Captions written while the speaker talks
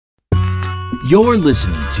You're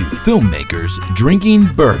listening to Filmmakers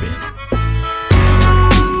Drinking Bourbon.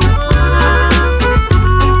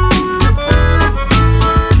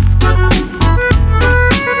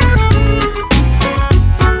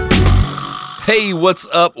 Hey, what's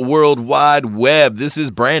up, World Wide Web? This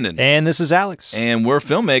is Brandon. And this is Alex. And we're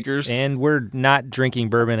filmmakers. And we're not drinking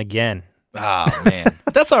bourbon again. Ah, man.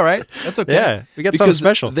 That's all right. That's okay. Yeah, we got something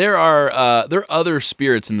special. There are other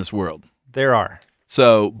spirits in this world. There are.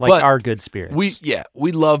 So, like our good spirits.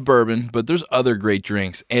 We love bourbon, but there's other great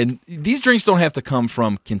drinks. And these drinks don't have to come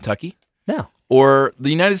from Kentucky. No. Or the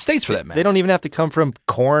United States, for that matter. They don't even have to come from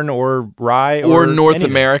corn or rye or North anything.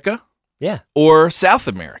 America. Yeah. Or South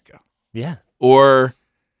America. Yeah. Or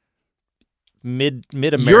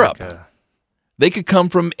Mid-America. Europe. They could come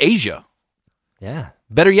from Asia. Yeah.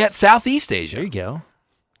 Better yet, Southeast Asia. There you go.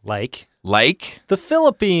 Like the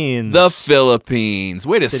Philippines. The Philippines.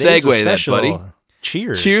 Way to segue that, buddy.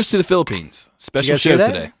 Cheers. Cheers to the Philippines. Special show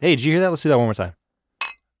today. Hey, did you hear that? Let's do that one more time.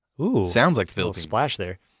 Ooh. Sounds like the a little Philippines. Splash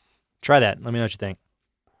there. Try that. Let me know what you think.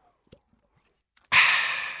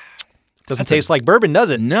 Doesn't taste like bourbon,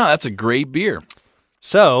 does it? No, that's a great beer.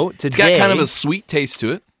 So, today... It's got kind of a sweet taste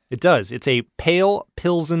to it. It does. It's a pale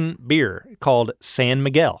Pilsen beer called San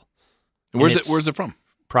Miguel. Where's it from?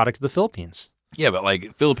 Product of the Philippines. Yeah, but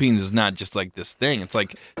like Philippines is not just like this thing. It's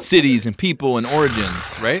like cities and people and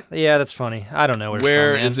origins, right? Yeah, that's funny. I don't know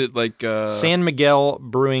where it's from, is it like San Miguel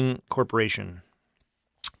Brewing Corporation.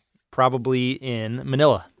 Probably in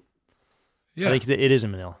Manila. Yeah. I think it is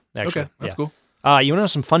in Manila, actually. Okay, that's cool. You want to know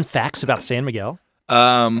some fun facts about San Miguel?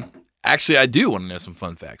 Actually, I do want to know some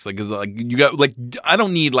fun facts. Like, 'cause, like you got like I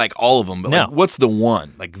don't need like all of them, but No. like, what's the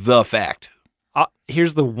one? Like the fact.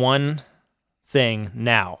 Here's the one thing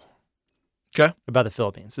now. Okay. About the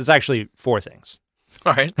Philippines. It's actually 4 things.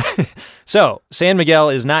 All right. So, San Miguel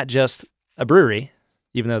is not just a brewery,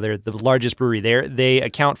 even though they're the largest brewery there. They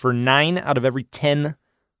account for 9 out of every 10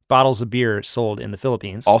 bottles of beer sold in the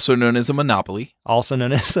Philippines. Also known as a monopoly. Also,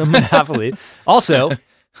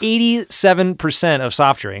 87% of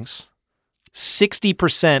soft drinks,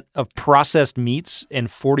 60% of processed meats, and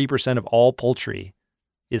 40% of all poultry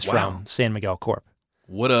is from San Miguel Corp.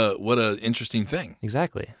 What a interesting thing.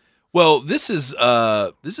 Exactly. Well, this is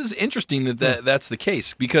interesting that's the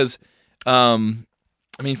case because, I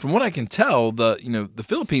mean, from what I can tell, the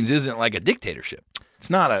Philippines isn't like a dictatorship. It's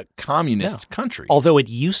not a communist country. Although it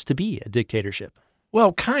used to be a dictatorship.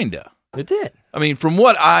 Well, kinda. It did. I mean, from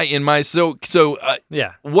what I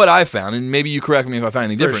what I found, and maybe you correct me if I find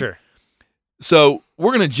anything different. For sure. So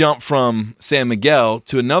we're gonna jump from San Miguel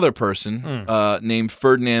to another person named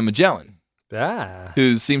Ferdinand Magellan.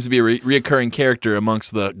 Who seems to be a reoccurring character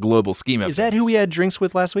amongst the global scheme of things. Is that who we had drinks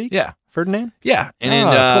with last week? Yeah. Ferdinand? Yeah. And in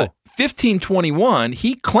 1521,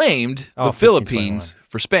 he claimed the Philippines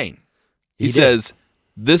for Spain. He says,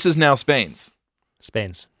 this is now Spain's.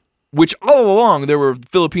 Which all along, there were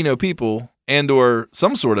Filipino people and or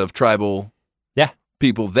some sort of tribal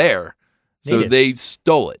people there. So Natives. they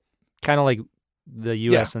stole it. Kind of like the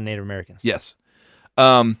U.S. and Native Americans. Yes.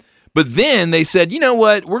 But then they said, you know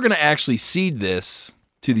what? We're going to actually cede this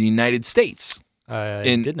to the United States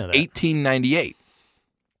in did know that. 1898.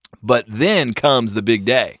 But then comes the big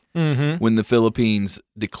day when the Philippines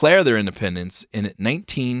declare their independence in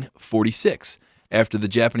 1946 after the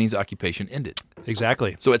Japanese occupation ended.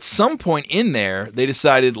 Exactly. So at some point in there, they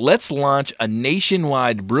decided, let's launch a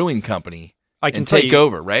nationwide brewing company and take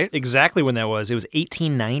over, right? Exactly when that was. It was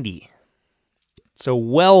 1890. So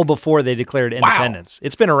well before they declared independence. Wow.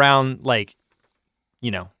 It's been around a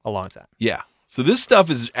long time. Yeah. So this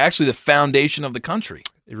stuff is actually the foundation of the country.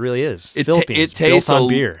 It really is. It Philippines, tastes built on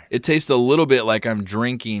beer. It tastes a little bit like I'm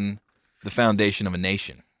drinking the foundation of a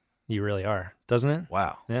nation. You really are, doesn't it?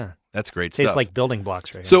 Wow. Yeah. That's great Tastes stuff. like building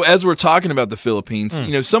blocks right So as we're talking about the Philippines,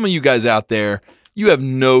 some of you guys out there, you have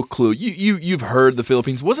no clue. You've heard the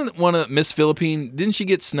Philippines. Wasn't one of Miss Philippine? Didn't she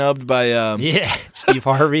get snubbed by Steve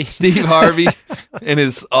Harvey. Steve Harvey in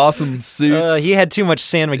his awesome suits. He had too much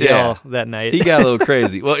San Miguel that night. He got a little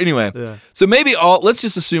crazy. Well, anyway, so maybe let's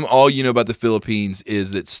just assume all you know about the Philippines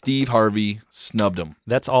is that Steve Harvey snubbed him.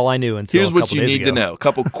 That's all I knew until Here's what you need to know. A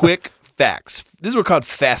couple quick facts. These were called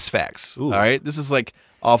fast facts. Ooh. All right? This is like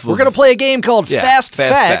off of... We're going to play a game called Fast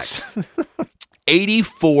Facts.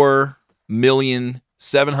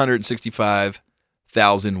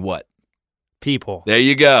 84,765,000 what? People. There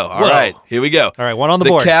you go. All right. Here we go. All right, one on the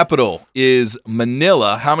board. The capital is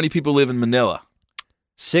Manila. How many people live in Manila?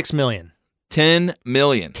 6 million. 10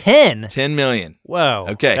 million. 10? 10 million. Whoa.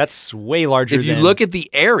 Okay. That's way larger If you look at the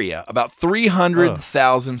area, about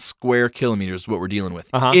 300,000 square kilometers is what we're dealing with.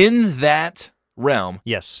 In that realm,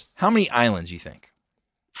 yes. How many islands do you think?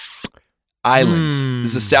 islands.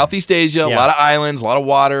 This is Southeast Asia, a lot of islands, a lot of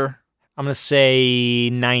water. I'm going to say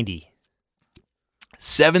 90.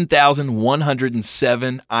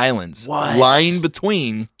 7,107 islands lying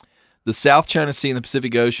between the South China Sea and the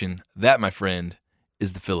Pacific Ocean. That, my friend,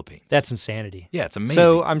 is the Philippines. That's insanity. Yeah, it's amazing.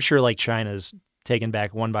 So I'm sure like China's taken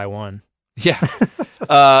back one by one. Yeah.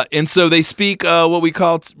 And so they speak what we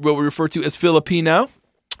refer to as Filipino.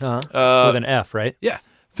 With an F, right? Yeah.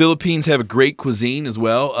 Philippines have a great cuisine as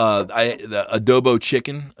well. The adobo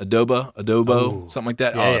chicken, adobo, something like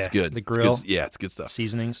that. It's good. The grill. It's good. Yeah, it's good stuff.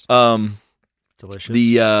 Seasonings. Delicious.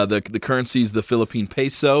 The currency is the Philippine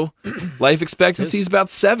peso. Life expectancy is about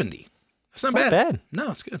 70. It's not bad. No,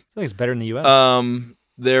 it's good. I think it's better than the U.S.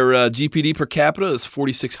 Their GPD per capita is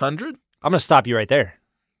 4,600. I'm going to stop you right there.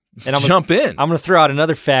 And Jump in. I'm going to throw out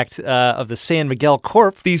another fact of the San Miguel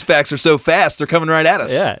Corp. These facts are so fast, they're coming right at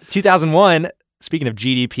us. Yeah. 2001, speaking of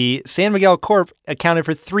GDP, San Miguel Corp accounted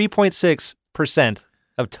for 3.6%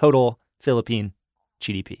 of total Philippine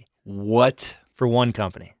GDP. What? For one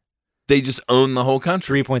company. They just own the whole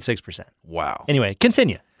country. 3.6%. Wow. Anyway,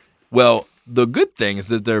 continue. Well, the good thing is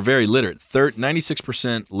that they're very literate.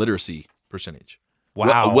 96% literacy percentage.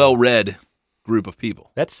 Wow. A well-read group of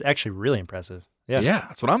people. That's actually really impressive. Yeah. Yeah,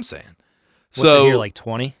 that's what I'm saying. What's it here, like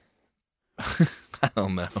 20? I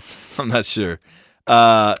don't know. I'm not sure.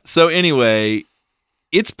 So anyway,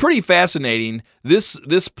 it's pretty fascinating. This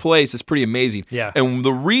place is pretty amazing. Yeah. And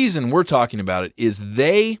the reason we're talking about it is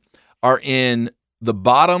they are in the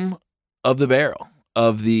bottom of the barrel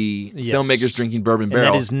of the Filmmakers Drinking Bourbon Barrel.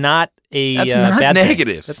 And that is not a That's not bad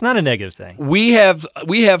negative. Thing. That's not a negative thing. We have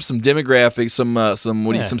some demographics,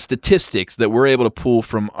 some statistics that we're able to pull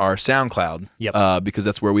from our SoundCloud. Yep. Because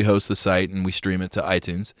that's where we host the site and we stream it to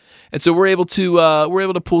iTunes. And so we're able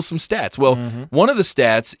to pull some stats. Well, one of the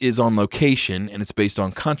stats is on location and it's based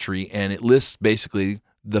on country and it lists basically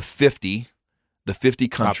the 50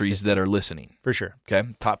 countries that are listening. For sure. Okay?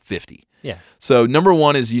 Top 50. Yeah. So number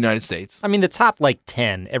 1 is the United States. I mean, the top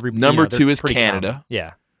 10. Number 2 is Canada. Common.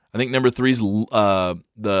 Yeah. I think number 3 is the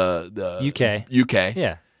UK. UK.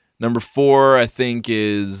 Yeah. Number 4, I think,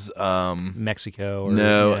 is Mexico.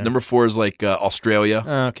 Number 4 is like Australia.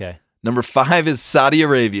 Oh, okay. Number 5 is Saudi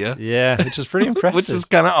Arabia. Yeah, which is pretty impressive. Which is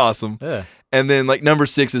kind of awesome. Yeah. And then like number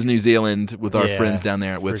 6 is New Zealand with our friends down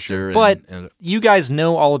there at Worcester. Sure. But you guys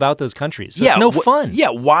know all about those countries. So it's no fun. Yeah.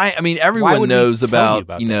 Why? I mean, everyone knows about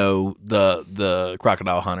the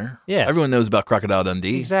Crocodile Hunter. Yeah. Everyone knows about Crocodile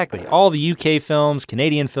Dundee. Exactly. All the UK films,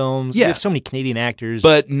 Canadian films. Yeah. We have so many Canadian actors.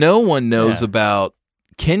 But no one knows about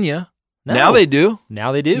Kenya. No. Now they do.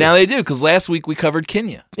 Now they do. Because last week we covered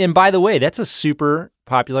Kenya. And by the way, that's a super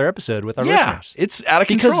popular episode with our listeners. It's out of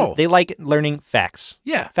control. Because they like learning facts.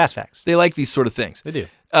 Yeah. Fast facts. They like these sort of things. They do.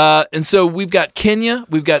 And so we've got Kenya,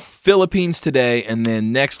 we've got Philippines today, and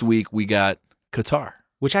then next week we got Qatar.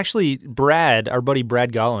 Which actually, our buddy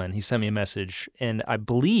Brad Gollin, he sent me a message, and I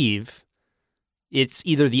believe it's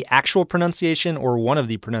either the actual pronunciation or one of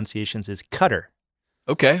the pronunciations is Qatar.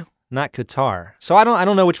 Okay. Not Qatar. So I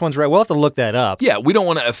don't know which one's right. We'll have to look that up. Yeah, we don't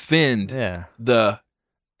want to offend the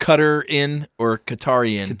Qatarian or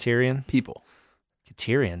Qatarian people.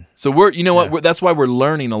 Qatarian. So what? That's why we're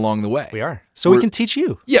learning along the way. We are. So we can teach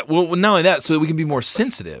you. Yeah, well, not only that, so that we can be more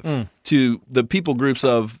sensitive to the people groups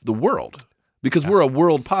of the world. Because we're a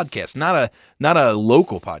world podcast, not a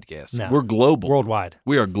local podcast. No. We're global. Worldwide.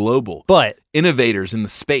 We are global. But innovators in the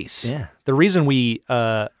space. Yeah. The reason we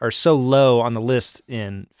are so low on the list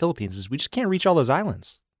in Philippines is we just can't reach all those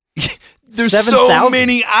islands. There's 7,000. So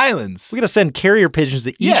many islands. We got to send carrier pigeons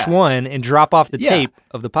to each one and drop off the tape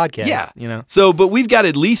of the podcast. Yeah. So, but we've got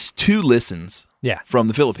at least 2 listens from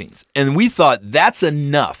the Philippines. And we thought that's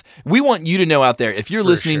enough. We want you to know out there, if you're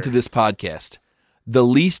listening to this podcast, the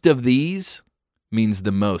least of these means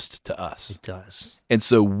the most to us. It does. And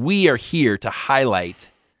so we are here to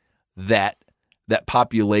highlight that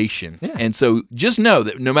population. Yeah. And so just know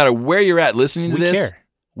that no matter where you're at listening to this,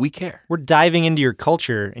 we care. We're diving into your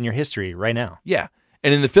culture and your history right now. Yeah.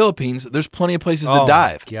 And in the Philippines, there's plenty of places to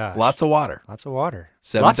dive. Lots of water.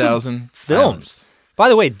 7,000 films. Islands. By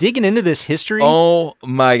the way, digging into this history oh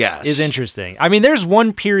my gosh, is interesting. I mean, there's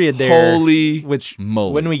one period there Holy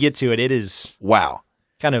moly. When we get to it, it is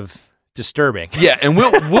kind of disturbing. Yeah, and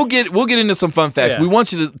we'll get into some fun facts. We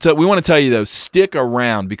want you to we want to tell you though, stick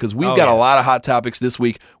around because we've got a lot of hot topics this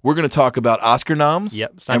week. We're going to talk about Oscar noms.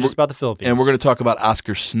 Yep, it's not just about the Philippines. And we're going to talk about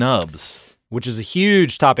Oscar snubs, which is a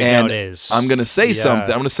huge topic nowadays. I'm going to say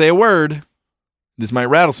something. I'm going to say a word. This might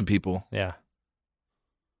rattle some people. Yeah.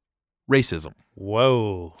 Racism.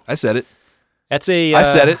 Whoa. I said it. That's I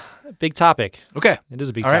said it. Big topic. Okay. It is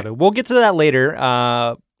a big topic. Right. We'll get to that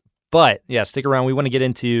later. But yeah, stick around. We want to get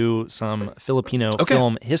into some Filipino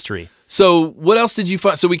film history. So what else did you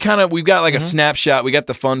find? So we've got like a snapshot. We got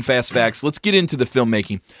the fun, fast facts. Let's get into the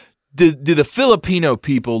filmmaking. Do the Filipino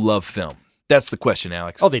people love film? That's the question,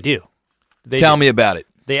 Alex. Oh, they do. Tell me about it.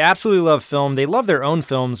 They absolutely love film. They love their own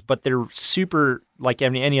films, but they're super, like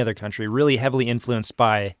any other country, really heavily influenced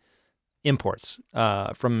by imports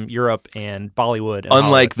from Europe and Bollywood. And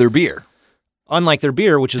Unlike their beer. Unlike their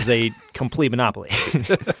beer, which is a complete monopoly,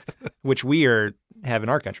 which we have in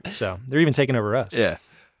our country. So they're even taking over us. Yeah.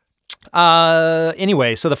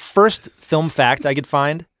 Anyway, so the first film fact I could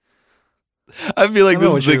find. I feel like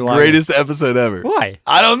this is the greatest episode ever. Why?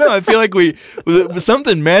 I don't know. I feel like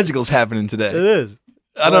something magical's happening today. It is.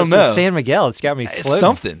 I don't know. San Miguel. It's got me floating. It's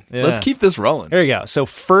something. Yeah. Let's keep this rolling. There you go. So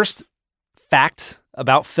first fact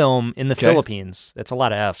about film in the Philippines. That's a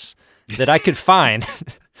lot of Fs that I could find.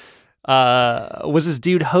 Was this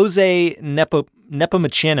dude Jose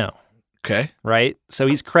Nepomuceno. Okay. Right? So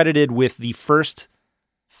he's credited with the first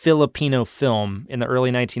Filipino film in the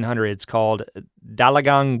early 1900s called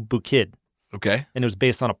Dalagang Bukid. Okay. And it was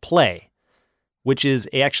based on a play, which is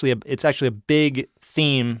actually a big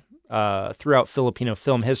theme throughout Filipino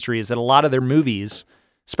film history, is that a lot of their movies,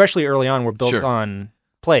 especially early on, were built on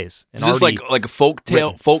plays. And just like a folk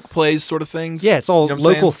plays sort of things? Yeah, it's all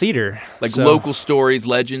local theater. Like local stories,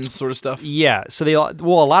 legends sort of stuff? Yeah. So a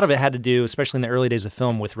lot of it had to do, especially in the early days of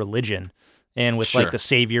film, with religion and with like the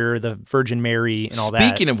Savior, the Virgin Mary, and all that.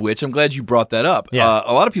 Speaking of which, I'm glad you brought that up. Yeah.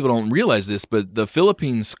 A lot of people don't realize this, but the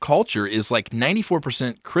Philippines culture is like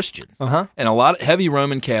 94% Christian. Uh-huh. And a lot heavy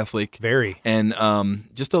Roman Catholic. Very. And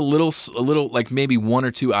just a little like maybe one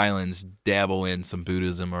or two islands dabble in some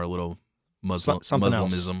Buddhism or a little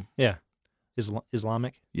Muslimism. Else. Yeah.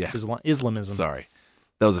 Islamic? Yeah. Islamism. Sorry.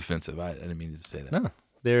 That was offensive. I didn't mean to say that. No.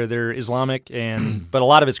 They're Islamic, but a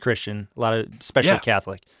lot of it's Christian, a lot of especially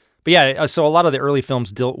Catholic. But yeah, so a lot of the early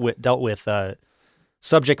films dealt with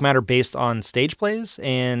subject matter based on stage plays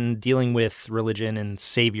and dealing with religion and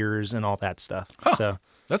saviors and all that stuff. Huh, so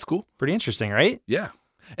that's cool. Pretty interesting, right? Yeah.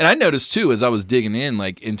 And I noticed too, as I was digging in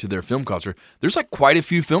like into their film culture, there's like quite a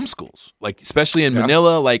few film schools, like especially in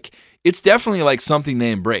Manila. Like it's definitely like something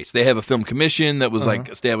they embrace. They have a film commission that was like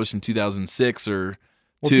established in 2006 or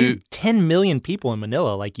dude, 10 million people in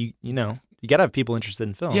Manila. Like you know. You got to have people interested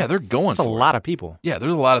in film. Yeah, they're going That's a lot of people. Yeah,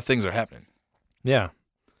 there's a lot of things that are happening. Yeah.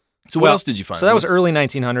 So what else did you find? So that was early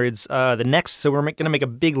 1900s. So we're going to make a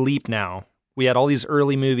big leap now. We had all these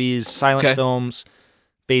early movies, silent films,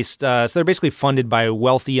 based. So they're basically funded by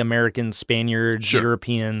wealthy Americans, Spaniards,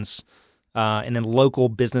 Europeans, and then local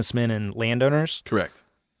businessmen and landowners. Correct.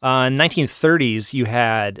 In 1930s, you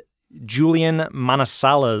had Julian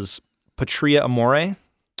Manasala's Patria Amore.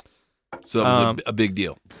 So that was a big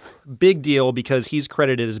deal. Big deal because he's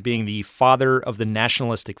credited as being the father of the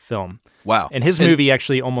nationalistic film. Wow. And his movie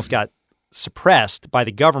actually almost got suppressed by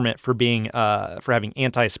the government for having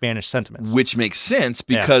anti-Spanish sentiments. Which makes sense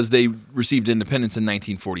because they received independence in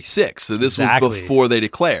 1946. So this was before they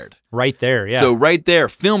declared. Right there, yeah. So right there,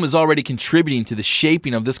 film is already contributing to the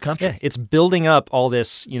shaping of this country. Yeah, it's building up all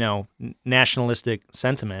this, nationalistic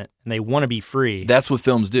sentiment, and they want to be free. That's what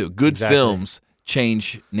films do. Good films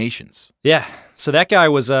change nations. Yeah. So that guy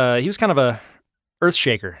was he was kind of a earth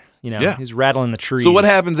shaker, He's rattling the trees. So what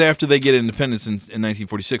happens after they get independence in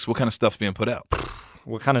 1946? What kind of stuff's being put out?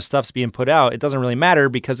 What kind of stuff's being put out? It doesn't really matter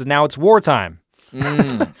because now it's wartime.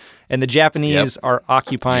 And the Japanese are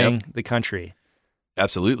occupying the country.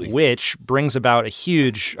 Absolutely. Which brings about a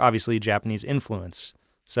huge, obviously, Japanese influence.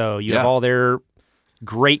 So you have all their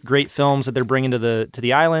great films that they're bringing to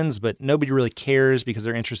the islands, but nobody really cares because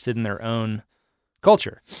they're interested in their own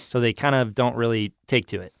culture. So they kind of don't really take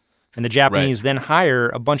to it. And the Japanese then hire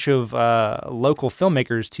a bunch of local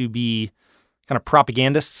filmmakers to be kind of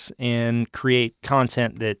propagandists and create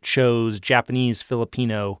content that shows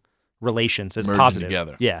Japanese-Filipino relations as merging positive.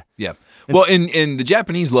 Together. Yeah. Yeah. Well, and the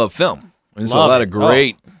Japanese love film. There's a lot of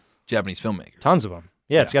great Japanese filmmakers. Tons of them.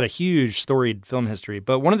 Yeah, it's got a huge storied film history.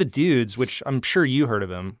 But one of the dudes, which I'm sure you heard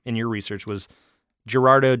of him in your research, was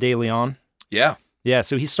Gerardo de Leon. Yeah. Yeah,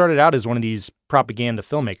 so he started out as one of these propaganda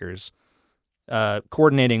filmmakers,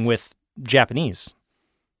 coordinating with Japanese.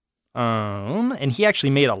 And he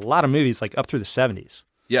actually made a lot of movies, like up through the 70s.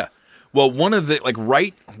 Yeah. Well, one of the, like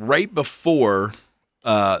right before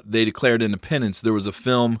they declared independence, there was a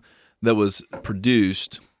film that was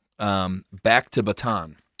produced, Back to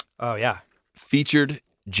Bataan. Oh, yeah. Featured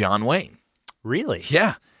John Wayne. Really?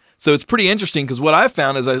 Yeah. So it's pretty interesting because what I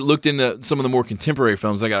found as I looked into some of the more contemporary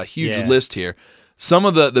films, I got a huge list here. Some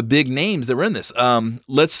of the big names that were in this. Can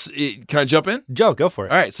I jump in? Joe, go for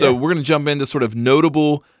it. All right. So we're going to jump into sort of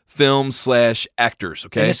notable film/actors.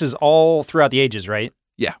 Okay, and this is all throughout the ages, right?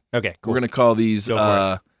 Yeah. Okay, cool. We're gonna call these.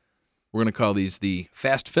 We're gonna call these the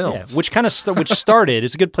fast films. Yeah, which kind of which started.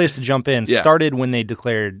 It's a good place to jump in. Yeah. Started when they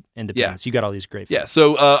declared independence. Yeah. You got all these great films. Yeah.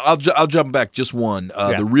 So I'll jump back just one.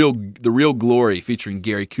 The real glory, featuring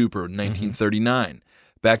Gary Cooper, 1939.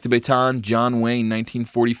 Back to Baton, John Wayne,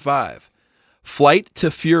 1945. Flight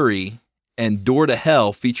to Fury and Door to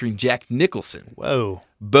Hell, featuring Jack Nicholson. Whoa.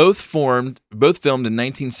 Both filmed in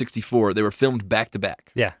 1964. They were filmed back to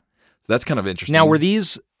back. Yeah. So that's kind of interesting. Now, were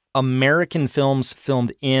these American films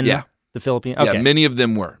filmed in the Philippines? Okay. Yeah, many of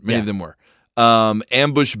them were.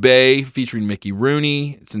 Ambush Bay, featuring Mickey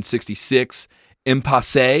Rooney. It's in 66.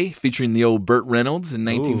 Impasse, featuring the old Burt Reynolds in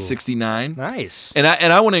 1969. Ooh, nice. And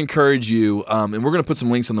I want to encourage you, and we're going to put some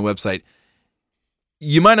links on the website.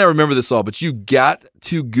 You might not remember this all, but you've got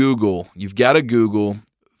to Google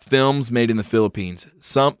films made in the Philippines.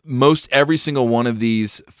 Most every single one of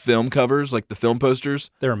these film covers, like the film posters,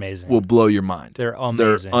 they're amazing. Will blow your mind. They're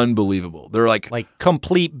amazing. They're unbelievable. They're like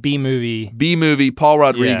complete B movie. Paul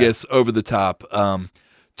Rodriguez, over the top.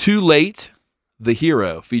 Too Late, The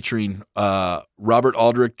Hero, featuring Robert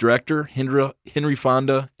Aldrich, director, Henry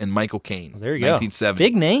Fonda, and Michael Caine. There you 1970. Go.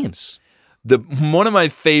 Big names. One of my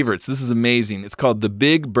favorites. This is amazing. It's called The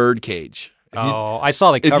Big Birdcage. I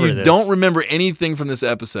saw the cover of this. If you don't remember anything from this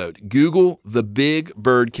episode, Google The Big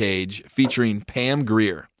Birdcage, featuring Pam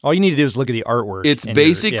Grier. All you need to do is look at the artwork. It's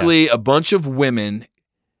basically a bunch of women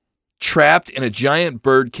trapped in a giant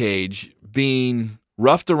birdcage being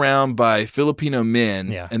roughed around by Filipino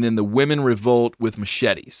men, and then the women revolt with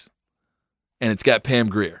machetes. And it's got Pam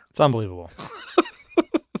Grier. It's unbelievable.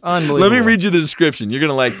 Unbelievable. Let me read you the description. You're going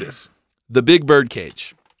to like this. The Big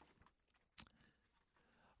Birdcage.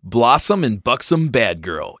 Blossom and buxom bad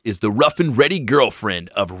girl is the rough and ready girlfriend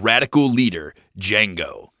of radical leader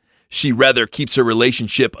Django. She rather keeps her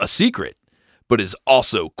relationship a secret, but is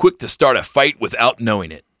also quick to start a fight without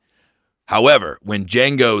knowing it. However, when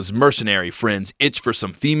Django's mercenary friends itch for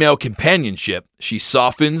some female companionship, she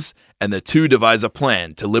softens, and the two devise a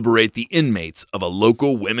plan to liberate the inmates of a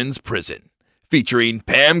local women's prison. Featuring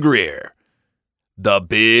Pam Grier, The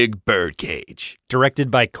Big Birdcage. Directed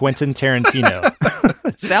by Quentin Tarantino.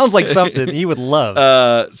 Sounds like something he would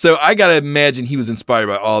love. So I got to imagine he was inspired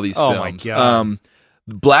by all these films. Oh, my God.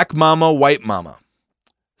 Black Mama, White Mama.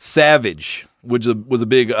 Savage, which was a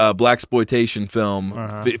big blaxploitation film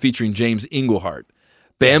featuring James Englehart.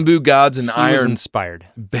 Bamboo Gods and inspired.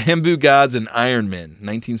 Bamboo Gods and Iron Men,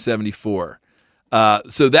 1974.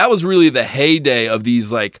 So that was really the heyday of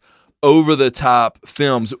these over-the-top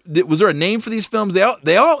films. Was there a name for these films?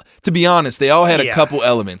 They all, to be honest, they all had a couple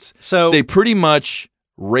elements. So they pretty much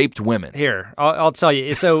raped women. Here, I'll tell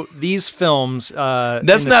you. So these films,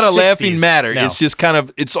 that's not a 60s, laughing matter. No. It's just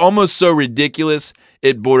it's almost so ridiculous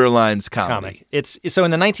it borderlines comedy. It's so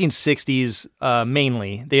in the 1960s,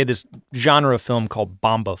 mainly they had this genre of film called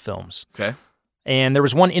Bomba films. Okay, and there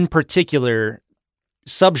was one in particular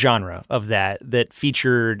subgenre of that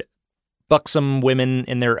featured buxom women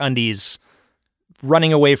in their undies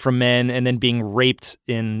running away from men and then being raped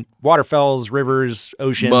in waterfalls, rivers,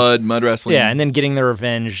 oceans. Mud wrestling. Yeah, and then getting their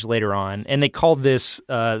revenge later on. And they called this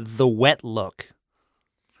the wet look.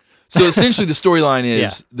 So essentially the storyline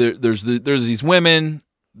is there's these women,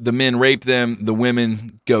 the men rape them, the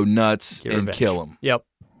women go nuts and kill them. Yep.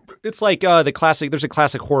 It's like the classic, there's a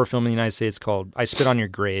classic horror film in the United States called I Spit on Your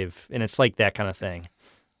Grave, and it's like that kind of thing,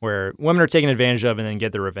 where women are taken advantage of and then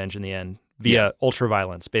get their revenge in the end via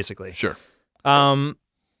ultra-violence, basically. Sure.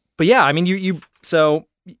 But yeah, I mean, so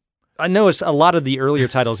I know it's a lot of the earlier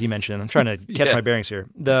titles you mentioned. I'm trying to catch my bearings here.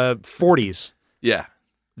 The 40s. Yeah.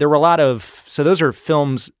 There were a lot of, so those are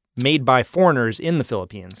films made by foreigners in the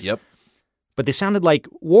Philippines. Yep. But they sounded like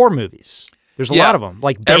war movies. There's a lot of them,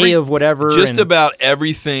 like Bay of whatever. Just about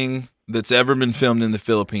everything that's ever been filmed in the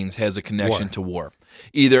Philippines has a connection to war.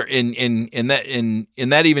 Either in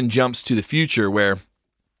that even jumps to the future where,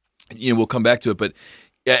 we'll come back to it, but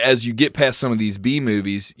as you get past some of these B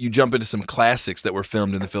movies, you jump into some classics that were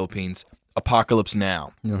filmed in the Philippines. Apocalypse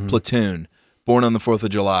Now, Platoon, Born on the 4th of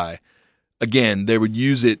July. Again, they would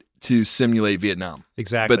use it to simulate Vietnam.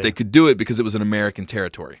 Exactly. But they could do it because it was an American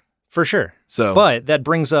territory. For sure. So, but that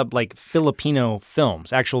brings up Filipino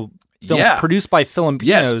films, actual films produced by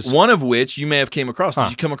Filipinos. Yes, one of which you may have came across. Did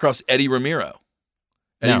you come across Eddie Ramiro?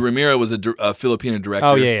 Eddie Ramiro was a Filipino director.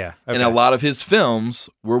 Oh, yeah. Okay. And a lot of his films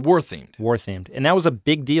were war-themed. War-themed. And that was a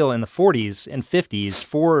big deal in the 40s and 50s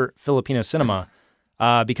for Filipino cinema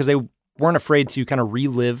because they weren't afraid to kind of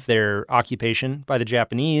relive their occupation by the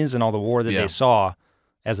Japanese and all the war that they saw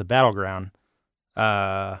as a battleground.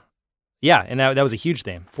 Yeah, and that was a huge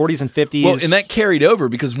thing. 40s and 50s. Well, and that carried over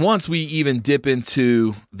because once we even dip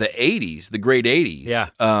into the 80s, the great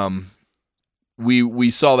 80s,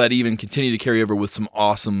 we saw that even continue to carry over with some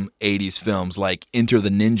awesome 80s films like Enter the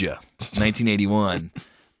Ninja, 1981,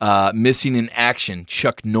 Missing in Action,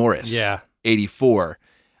 Chuck Norris, 84,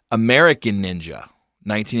 American Ninja,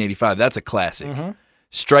 1985. That's a classic. Mm-hmm.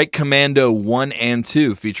 Strike Commando 1 and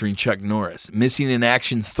 2 featuring Chuck Norris. Missing in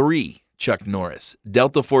Action 3, Chuck Norris.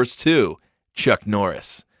 Delta Force 2, Chuck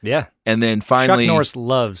Norris. Yeah. And then finally... Chuck Norris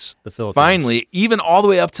loves the Philippines. Finally, even all the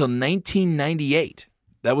way up till 1998,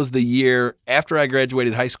 that was the year after I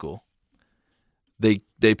graduated high school,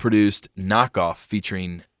 they produced Knockoff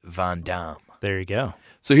featuring Van Damme. There you go.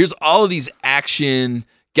 So here's all of these action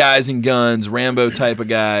guys and guns, Rambo type of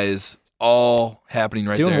guys, all happening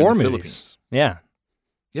right doing there war in the movies. Philippines. Yeah.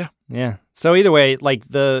 Yeah. Yeah. So either way, like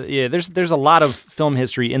there's a lot of film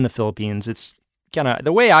history in the Philippines. It's kind of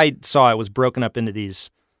the way I saw it was broken up into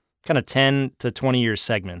these kind of 10 to 20 year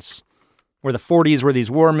segments, where the 40s were these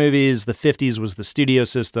war movies, the 50s was the studio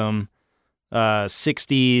system,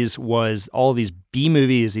 60s was all these B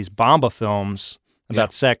movies, these Bomba films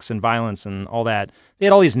about sex and violence and all that. They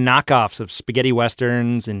had all these knockoffs of spaghetti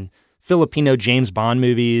westerns and Filipino James Bond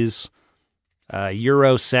movies,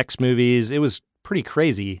 Euro sex movies. It was pretty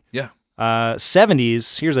crazy. Yeah.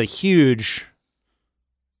 70s, here's a huge,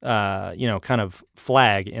 kind of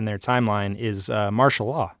flag in their timeline is martial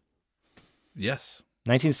law. Yes.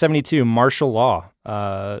 1972, martial law,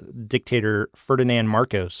 dictator Ferdinand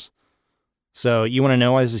Marcos. So you want to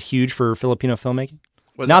know why this is huge for Filipino filmmaking?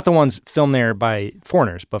 Not the ones filmed there by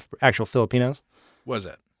foreigners, but actual Filipinos. What is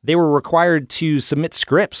that? They were required to submit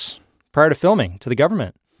scripts prior to filming to the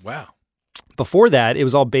government. Wow. Before that, it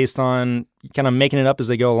was all based on kind of making it up as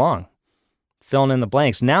they go along, filling in the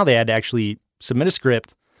blanks. Now they had to actually submit a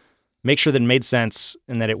script, make sure that it made sense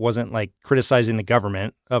and that it wasn't like criticizing the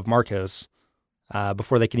government of Marcos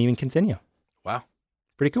before they can even continue. Wow.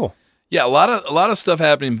 Pretty cool. Yeah, a lot of stuff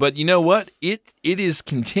happening, but you know what? It is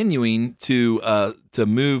continuing to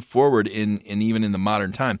move forward in even in the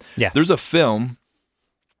modern time. Yeah. There's a film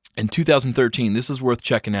in 2013. This is worth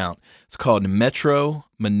checking out. It's called Metro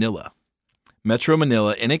Manila. Metro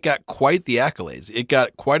Manila, and it got quite the accolades. It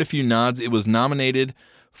got quite a few nods. It was nominated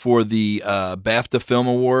for the BAFTA Film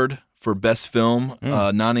Award for Best Film,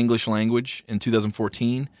 Non-English Language in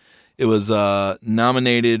 2014. It was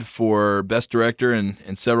nominated for Best Director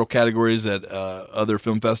in several categories at other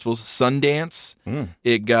film festivals. Sundance,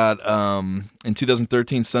 it got, in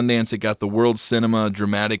 2013, Sundance, it got the World Cinema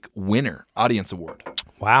Dramatic Winner Audience Award.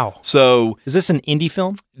 Wow. So is this an indie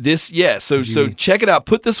film? So check it out.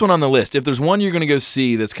 Put this one on the list. If there's one you're going to go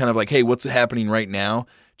see that's kind of like, hey, what's happening right now?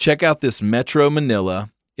 Check out this Metro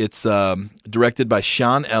Manila. It's directed by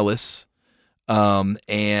Sean Ellis, and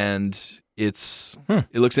it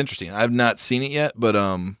looks interesting. I've not seen it yet, but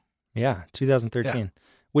 2013,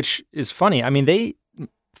 which is funny. I mean,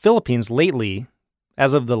 Philippines lately,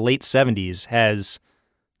 as of the late 70s,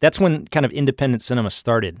 that's when kind of independent cinema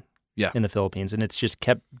started. In the Philippines, and it's just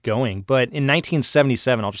kept going. But in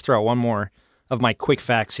 1977, I'll just throw out one more of my quick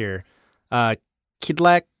facts here.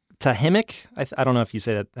 Kidlak Tahimik, I don't know if you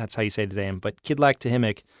say that's how you say his name, but Kidlak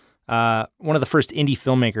Tahimik, one of the first indie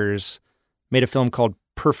filmmakers, made a film called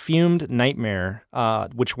Perfumed Nightmare,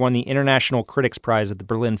 which won the International Critics Prize at the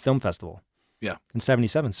Berlin Film Festival. Yeah, in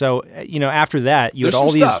 77. So after that, you had all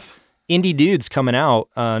these indie dudes coming out,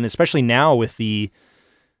 and especially now with the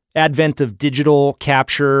advent of digital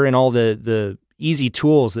capture and all the easy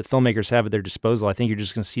tools that filmmakers have at their disposal, I think you're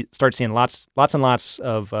just going to start seeing lots and lots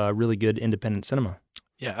of really good independent cinema.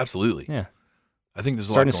 Yeah, absolutely. Yeah. I think there's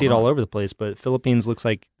a lot starting to see it all over the place, but Philippines looks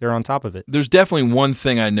like they're on top of it. There's definitely one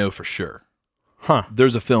thing I know for sure.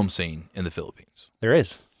 There's a film scene in the Philippines. There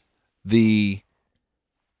is. The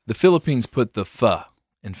Philippines put the pho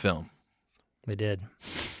in film. They did.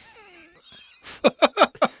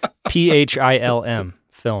 PHILM.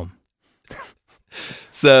 Film.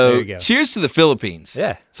 So cheers to the Philippines.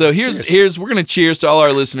 Yeah. So here's we're gonna cheers to all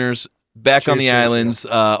our listeners back on the islands,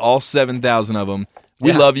 all 7,000 of them.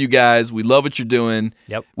 We love you guys. We love what you're doing.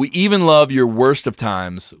 Yep. We even love your worst of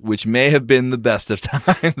times, which may have been the best of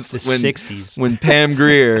times. The 60s. When Pam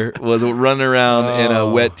Grier was running around in a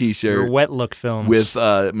wet T-shirt. Your wet look films. With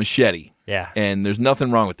machete. Yeah. And there's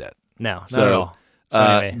nothing wrong with that. No, not at all. So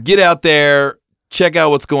anyway. Get out there. Check out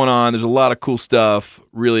what's going on. There's a lot of cool stuff.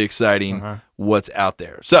 Really exciting what's out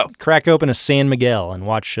there. So crack open a San Miguel and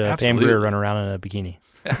watch Pam Grier run around in a bikini.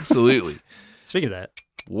 Absolutely. Speaking of that.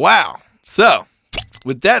 Wow. So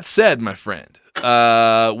with that said, my friend,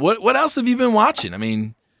 what else have you been watching? I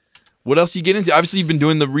mean, What else you get into? Obviously, you've been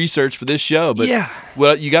doing the research for this show, but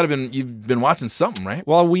well, you've been watching something, right?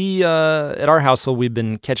 Well, we at our household we've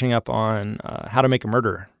been catching up on How to Make a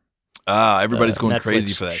Murderer. Everybody's going Netflix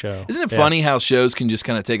crazy for that show. Isn't it funny how shows can just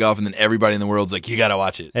kind of take off and then everybody in the world's like, you got to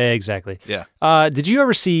watch it? Exactly. Yeah. Did you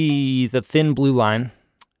ever see the Thin Blue Line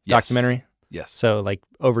documentary? Yes. So like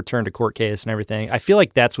overturned a court case and everything. I feel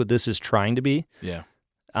like that's what this is trying to be. Yeah.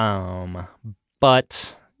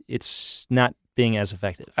 But it's not being as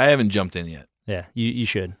effective. I haven't jumped in yet. Yeah, you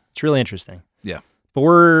should. It's really interesting. Yeah.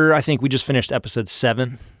 But I think we just finished episode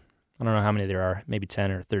 7. I don't know how many there are, maybe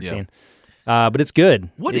 10 or 13. Yeah. But it's good.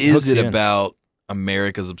 What is it about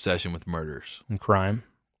America's obsession with murders? And crime?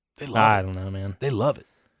 They love it. I don't know, man. They love it.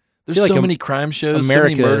 There's so many crime shows,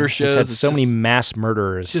 America so many murder shows. Has had so many mass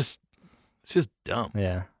murderers. It's just dumb.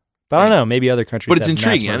 Yeah. But I don't know, maybe other countries But it's have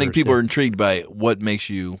intriguing. mass I think murderers people too. are intrigued by what makes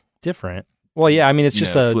you... different. Well, yeah, I mean, it's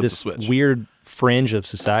just this switch. weird fringe of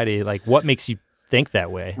society. Like, what makes you think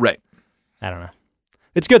that way? Right. I don't know.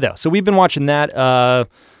 It's good, though. So we've been watching that.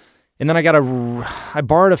 And then I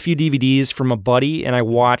borrowed a few DVDs from a buddy, and I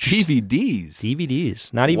watched...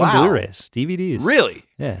 DVDs. Not even Blu-rays. DVDs. Really?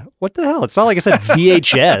 Yeah. What the hell? It's not like I said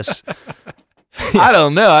VHS. I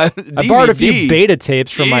don't know. I borrowed a few beta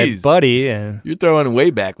tapes from my buddy. And you're throwing way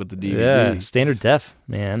back with the DVD. Yeah, standard def,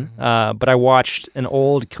 man. But I watched an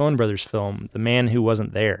old Coen Brothers film, The Man Who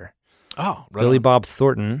Wasn't There. Oh, right. Billy Bob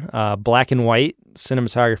Thornton, black and white,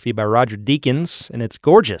 cinematography by Roger Deakins, and it's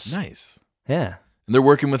gorgeous. Nice. Yeah. And they're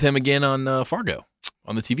working with him again on Fargo,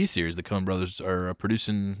 on the TV series. The Coen Brothers are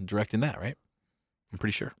producing, directing that, right? I'm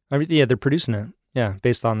pretty sure. I mean, yeah, they're producing it. Yeah,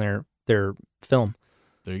 based on their film.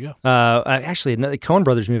 There you go. Actually, another Coen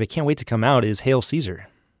Brothers movie I can't wait to come out is Hail Caesar.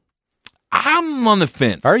 I'm on the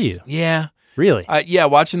fence. Are you? Yeah. Really? Yeah,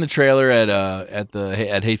 watching the trailer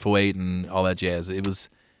at Hateful Eight and all that jazz. It was,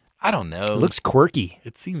 I don't know. It looks quirky.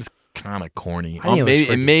 It seems kind of corny.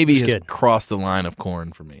 It maybe has crossed the line of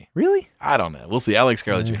corn for me. Really? I don't know. We'll see. I like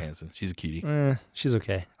Scarlett Johansson. She's a cutie. She's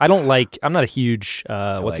okay. I'm not a huge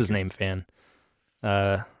what's his name fan.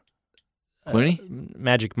 Clooney?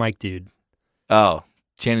 Magic Mike dude. Oh,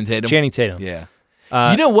 Channing Tatum. Yeah.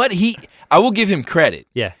 You know what? I will give him credit.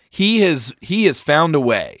 Yeah. He has found a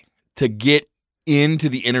way to get into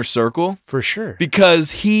the inner circle. For sure.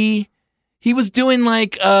 Because he was doing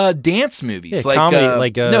like dance movies, like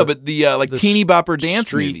comedy, the teeny bopper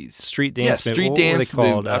dance movies, street dance, street what dance. were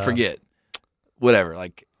they called? I forget. Whatever,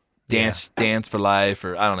 like dance for life,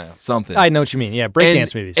 or I don't know, something. I know what you mean. Yeah,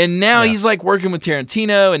 breakdance movies. And now he's like working with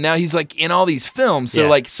Tarantino, and now he's like in all these films. So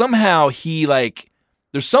like somehow he like.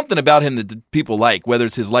 There's something about him that people like, whether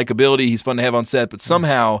it's his likability, he's fun to have on set, but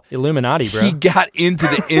somehow Illuminati, bro. He got into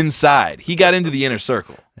the inside. He got into the inner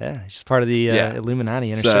circle. Yeah, he's part of the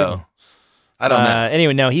Illuminati inner circle. I don't know.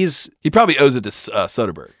 Anyway, no, he probably owes it to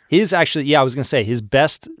Soderbergh. He's actually, I was going to say, his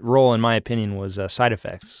best role, in my opinion, was Side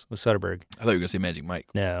Effects with Soderbergh. I thought you were going to say Magic Mike.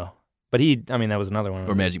 No. But that was another one.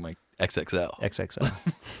 Or Magic Mike XXL.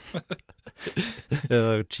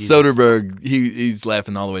 Oh, Jesus. Soderbergh, he's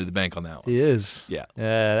laughing all the way to the bank on that one. He is. Yeah.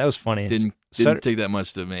 That was funny. Didn't take that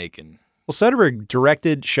much to make. Well, Soderbergh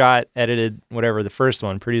directed, shot, edited, whatever, the first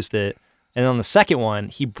one, produced it. And on the second one,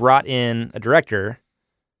 he brought in a director,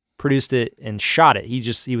 produced it, and shot it. He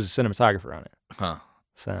was a cinematographer on it. Huh.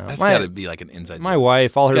 So that's got to be like an inside joke. My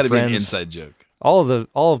wife, all her friends. It's got to be an inside joke.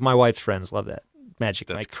 All of my wife's friends love that Magic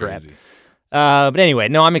That's Mike crap. Crazy. But anyway,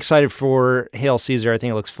 no, I'm excited for Hail Caesar. I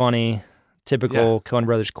think it looks funny. Typical Coen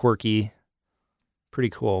Brothers quirky. Pretty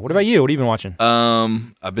cool. What about you? What have you been watching?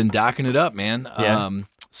 I've been docking it up, man. Yeah.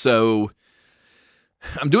 So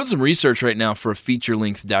I'm doing some research right now for a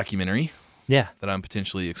feature-length documentary. Yeah. That I'm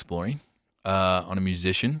potentially exploring on a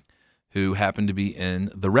musician who happened to be in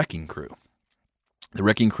the Wrecking Crew. The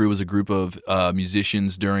Wrecking Crew was a group of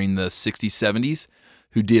musicians during the 60s, 70s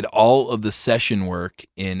who did all of the session work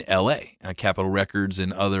in L.A., Capitol Records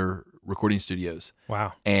and other recording studios.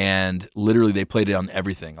 Wow. And literally they played it on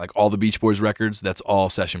everything. Like all the Beach Boys records, that's all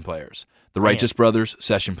session players. The Righteous Brothers,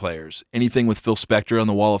 session players. Anything with Phil Spector on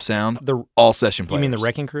the Wall of Sound, all session players. You mean the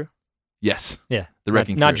Wrecking Crew? Yes. Yeah. The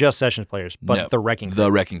Wrecking Crew. Not just session players, but the Wrecking Crew.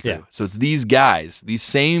 The Wrecking Crew. Yeah. So it's these guys, these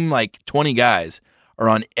same like 20 guys are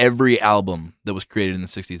on every album that was created in the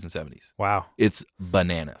 60s and 70s. Wow. It's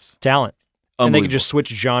bananas. Talent. And they could just switch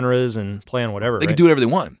genres and play on whatever. They could do whatever they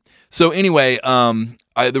want. So anyway,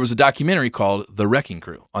 there was a documentary called The Wrecking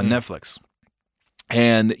Crew on Netflix.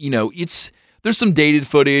 And, there's some dated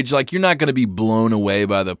footage. Like, you're not going to be blown away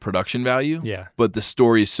by the production value. Yeah. But the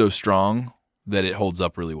story is so strong that it holds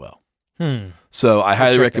up really well. So I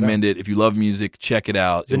highly recommend it. If you love music, check it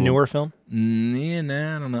out. It's a newer film? I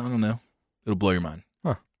don't know. It'll blow your mind.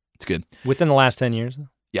 Huh. It's good. Within the last 10 years?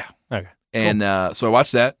 Yeah. Okay. And so I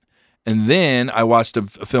watched that. And then I watched a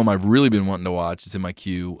film I've really been wanting to watch. It's in my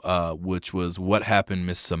queue, which was What Happened,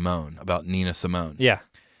 Miss Simone, about Nina Simone. Yeah.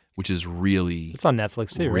 Which is really... It's on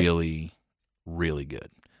Netflix too, really, right? Really good.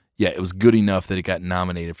 Yeah, it was good enough that it got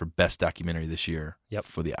nominated for Best Documentary this year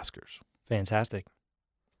for the Oscars. Fantastic.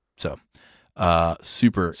 So,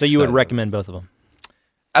 super So you would recommend both of them?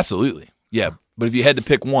 Absolutely. Yeah. But if you had to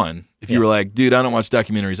pick one, if you were like, dude, I don't watch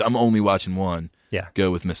documentaries, I'm only watching one, go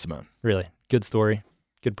with Miss Simone. Really? Good story.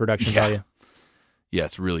 Good production value. Yeah,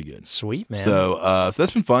 it's really good. Sweet, man. So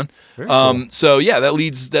that's been fun. Very cool. So yeah, that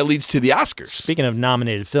leads to the Oscars. Speaking of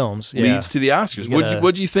nominated films, leads to the Oscars.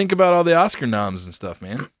 What'd you think about all the Oscar noms and stuff,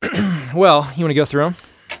 man? Well, you want to go through them?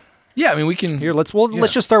 Yeah, I mean we can. Here, let's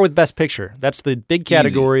just start with Best Picture. That's the big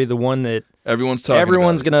category, the one that everyone's talking.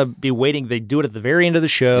 Everyone's gonna be waiting. They do it at the very end of the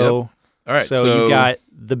show. Yep. All right, so you got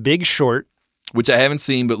The Big Short, which I haven't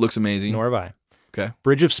seen but looks amazing. Nor have I. Okay.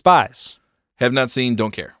 Bridge of Spies. Have not seen.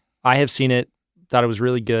 Don't care. I have seen it. Thought it was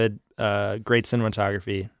really good. Great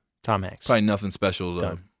cinematography. Tom Hanks. Probably nothing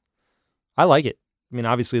special. I like it. I mean,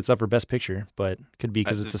 obviously it's up for Best Picture, but could be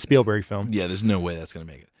because it's a Spielberg film. Yeah, there's no way that's going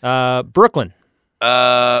to make it. Brooklyn.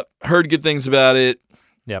 Heard good things about it.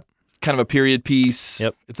 Yep. Kind of a period piece.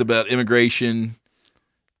 Yep. It's about immigration.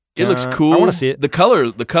 It looks cool. I want to see it. The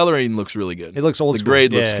coloring looks really good. It looks old school. The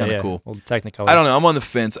grade looks kind of cool. Old Technicolor. I don't know. I'm on the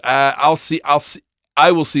fence. I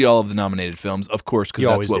will see all of the nominated films, of course, because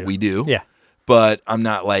that's what we do. Yeah. But I'm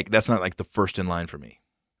not that's not like the first in line for me.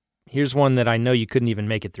 Here's one that I know you couldn't even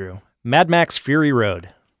make it through. Mad Max Fury Road.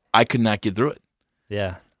 I could not get through it.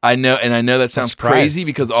 Yeah. I know, and I know that sounds crazy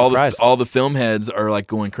because all the film heads are like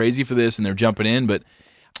going crazy for this and they're jumping in, but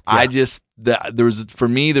there's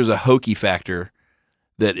a hokey factor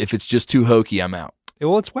that if it's just too hokey, I'm out.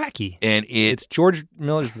 Well, it's wacky. And it's George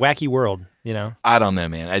Miller's wacky world, you know? I don't know,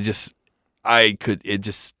 man. I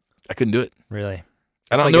couldn't do it. Really?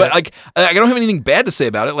 I don't know. I don't have anything bad to say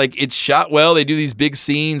about it. Like, it's shot well. They do these big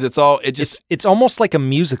scenes. It's almost like a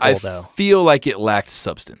musical, though. I feel like it lacked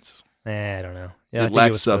substance. I don't know. Yeah, it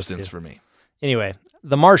lacks substance for me. Anyway,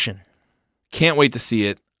 The Martian. Can't wait to see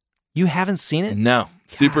it. You haven't seen it? No.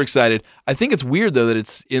 Super excited. I think it's weird, though, that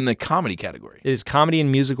it's in the comedy category. It is comedy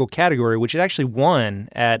and musical category, which it actually won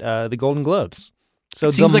at the Golden Globes. So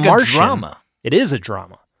it seems like Martian, a drama. It is a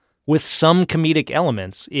drama with some comedic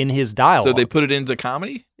elements in his dialogue. So they put it into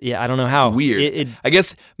comedy? Yeah, I don't know how. It's weird. I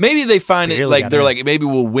guess maybe they find it like they're like, maybe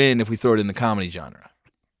we'll win if we throw it in the comedy genre.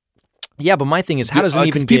 Yeah, but my thing is, how does it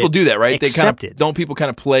even people do that, right? Accepted? Don't people kind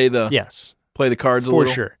of play the cards a little?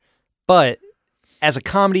 For sure. But as a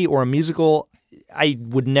comedy or a musical, I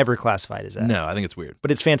would never classify it as that. No, I think it's weird.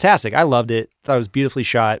 But it's fantastic. I loved it. Thought it was beautifully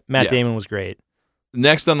shot. Matt Damon was great.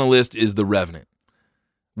 Next on the list is The Revenant,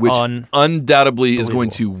 which undoubtedly is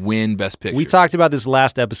going to win Best Picture. We talked about this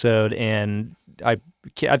last episode, and I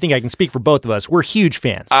think I can speak for both of us. We're huge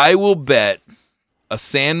fans. I will bet a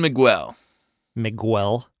San Miguel.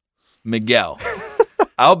 Miguel.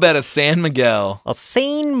 I'll bet a San Miguel. A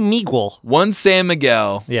San Miguel. One San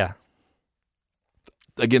Miguel. Yeah.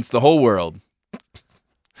 Against the whole world.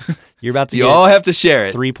 You're about to. You all have to share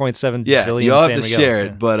it. 3.7 billion. Yeah, you all have to San share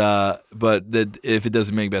Miguels, it. But if it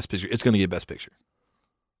doesn't make Best Picture, it's going to get Best Picture.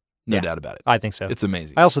 No doubt about it. I think so. It's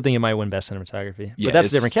amazing. I also think it might win Best Cinematography. Yeah, but that's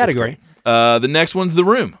a different category. The next one's The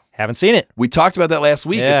Room. Haven't seen it. We talked about that last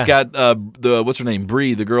week. Yeah. It's got what's her name?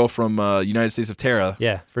 Bree, the girl from United States of Terra.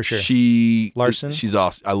 Yeah, for sure. Larson. She's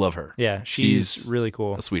awesome. I love her. Yeah, she's really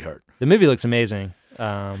cool. A sweetheart. The movie looks amazing.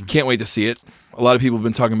 Can't wait to see it. A lot of people have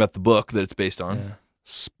been talking about the book that it's based on. Yeah.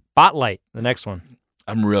 Spotlight, the next one.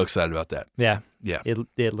 I'm real excited about that. Yeah. Yeah.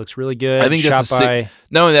 It looks really good. I think not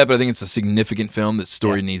only that, but I think it's a significant film that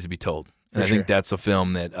story needs to be told. And I think that's a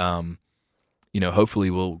film that hopefully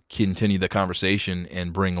will continue the conversation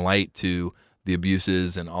and bring light to the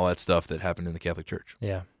abuses and all that stuff that happened in the Catholic Church.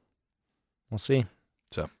 Yeah. We'll see.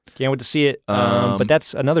 So can't wait to see it. But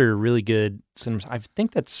that's another really good cinema. I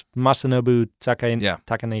think that's Masanobu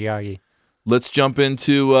Takanagagi. Let's jump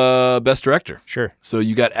into Best Director. Sure. So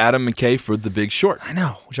you got Adam McKay for The Big Short. I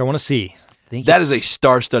know, which I want to see. That is a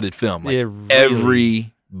star-studded film. Like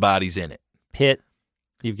everybody's in it. Pitt.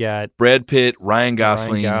 You've got Brad Pitt, Ryan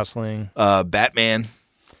Gosling, Batman,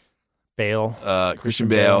 Bale, Christian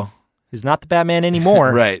Bale, who's not the Batman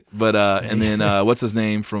anymore, right? But and then what's his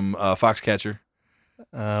name from Foxcatcher?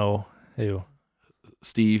 Oh, who?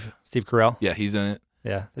 Steve Carell. Yeah, he's in it.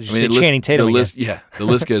 Yeah, Channing Tatum. The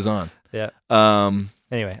list goes on. Yeah.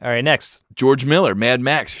 Anyway, all right. Next, George Miller, Mad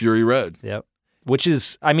Max, Fury Road. Yep. Which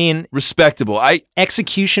is, I mean, respectable.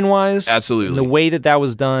 Execution-wise, absolutely. The way that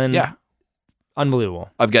was done, unbelievable.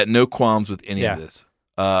 I've got no qualms with any of this.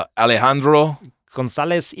 Alejandro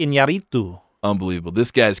González Iñárritu. Unbelievable.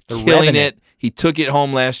 This guy's killing it. He took it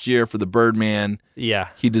home last year for the Birdman. Yeah.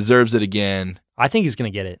 He deserves it again. I think he's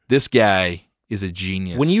going to get it. This guy is a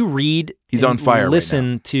genius. When you read he's on fire listen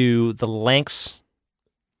right now. to the lengths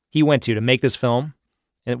he went to make this film,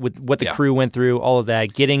 and with what the crew went through, all of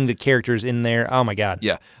that, getting the characters in there. Oh, my God.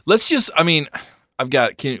 Yeah. Let's just, I mean,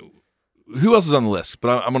 who else is on the list?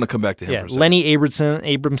 But I'm going to come back to him for a second. Lenny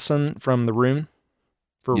Abramson from The Room,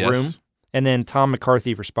 Room, and then Tom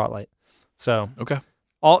McCarthy for Spotlight. So, okay.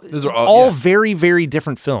 Those are all very, very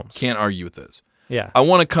different films. Can't argue with those. Yeah. I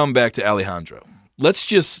want to come back to Alejandro. Let's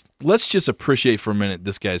just appreciate for a minute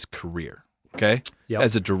this guy's career, okay? Yep.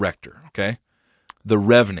 As a director, okay? The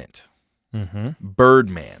Revenant,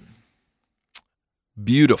 Birdman,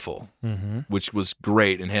 Beautiful, which was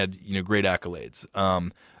great and had great accolades.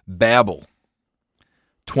 Babel,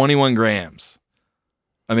 21 Grams.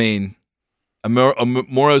 I mean,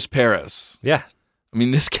 Moros Paris. Yeah. I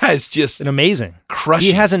mean, this guy's just an amazing.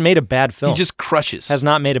 Crushing. He hasn't made a bad film. He just crushes. Has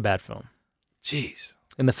not made a bad film. Jeez.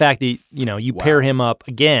 And the fact that you pair him up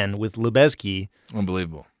again with Lubezki,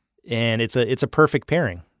 unbelievable. And it's a perfect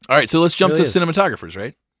pairing. All right, so let's jump to cinematographers,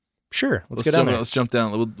 right? Sure. Let's get down there. Let's jump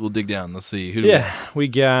down. We'll dig down. Let's see. We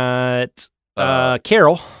got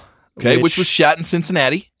Carol. Okay, which was shot in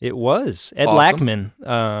Cincinnati. It was. Ed Lackman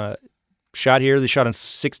shot here. They shot on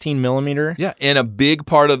 16 millimeter. Yeah, and a big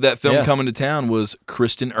part of that film coming to town was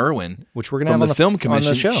Kristen Irwin, which we're going to have on the Film Commission.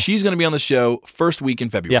 On the show. She's going to be on the show first week in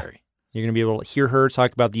February. Yeah. You're going to be able to hear her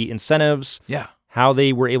talk about the incentives. Yeah. How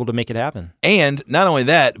they were able to make it happen. And not only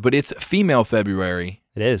that, but it's Female February.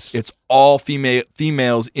 It is. It's all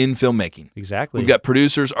females in filmmaking. Exactly. We've got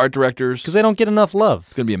producers, art directors. Because they don't get enough love.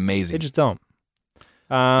 It's going to be amazing. They just don't.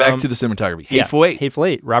 Back to the cinematography. Hateful Eight. Hateful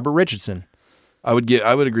Eight. Robert Richardson. I would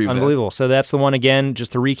agree with Unbelievable. that. So that's the one again.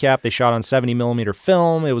 Just to recap, they shot on 70 millimeter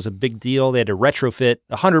film. It was a big deal. They had to retrofit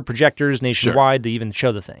 100 projectors nationwide to even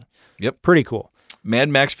show the thing. Yep. Pretty cool. Mad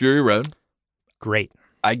Max Fury Road. Great.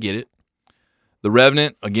 I get it. The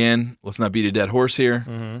Revenant, again, let's not beat a dead horse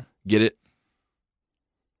here. Get it?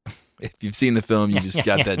 If you've seen the film, you just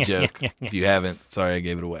got that joke. If you haven't, sorry I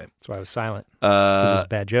gave it away. That's why I was silent. Because it was a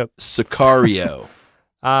bad joke. Sicario.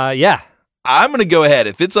 Yeah. I'm going to go ahead.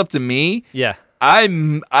 If it's up to me, yeah, I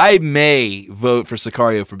may vote for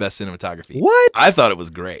Sicario for Best Cinematography. What? I thought it was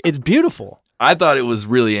great. It's beautiful. I thought it was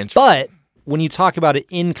really interesting. But when you talk about it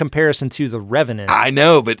in comparison to The Revenant. I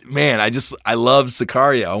know, but man, I loved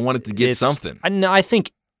Sicario. I wanted to get something. I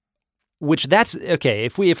think, which that's, okay,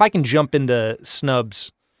 if I can jump into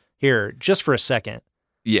snubs here just for a second.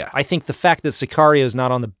 Yeah. I think the fact that Sicario is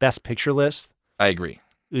not on the Best Picture list. I agree.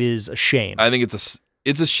 Is a shame. I think it's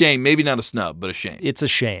a shame. Maybe not a snub, but a shame. It's a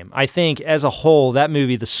shame. I think as a whole, that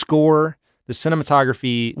movie, the score, the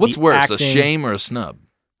cinematography, what's the worse, acting, a shame or a snub?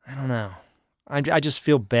 I don't know. I just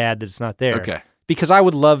feel bad that it's not there. Okay. Because I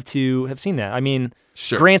would love to have seen that. I mean,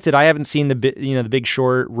 granted, I haven't seen the Big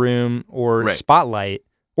Short, Room, or Spotlight,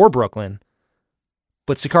 or Brooklyn,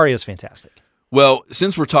 but Sicario is fantastic. Well,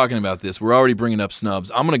 since we're talking about this, we're already bringing up snubs.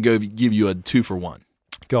 I'm going to give you a 2-for-1.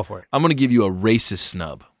 Go for it. I'm going to give you a racist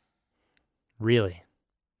snub. Really?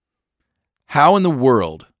 How in the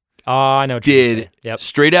world I know what did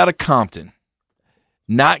Straight Outta Compton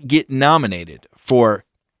not get nominated for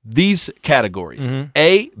these categories?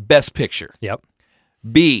 A, Best Picture. Yep.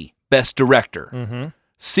 B, Best Director.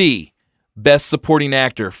 C, Best Supporting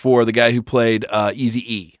Actor for the guy who played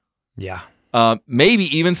Eazy-E. Yeah. Maybe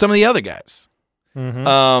even some of the other guys. You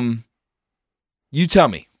tell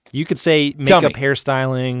me. You could say makeup,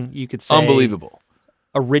 hairstyling. You could say unbelievable.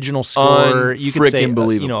 Original score. You could say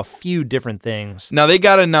believable. A few different things. Now they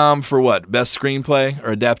got a nom for what? Best screenplay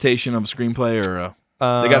or adaptation of a screenplay or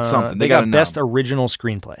they got something. They got Best Original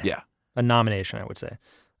Screenplay. Yeah. A nomination, I would say.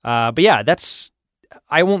 But yeah,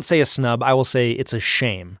 I won't say a snub. I will say it's a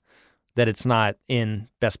shame that it's not in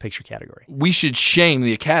Best Picture category. We should shame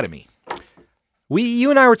the Academy. You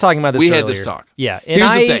and I were talking about this earlier. We had this talk. Yeah. And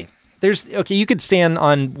Here's the thing. You could stand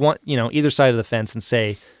on one, either side of the fence and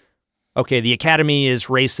say, okay, the Academy is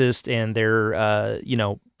racist and they're,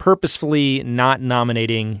 purposefully not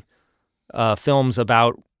nominating films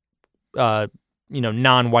about,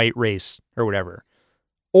 non-white race or whatever.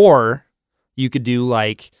 Or you could do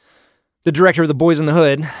like the director of The Boys in the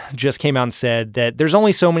Hood just came out and said that there's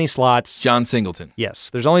only so many slots. John Singleton. Yes,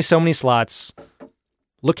 there's only so many slots.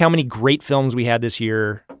 Look how many great films we had this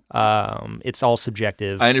year. It's all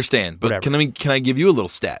subjective. I understand, but can I give you a little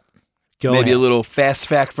stat? Maybe a little fast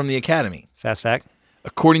fact from the Academy. Fast fact?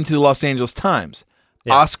 According to the Los Angeles Times,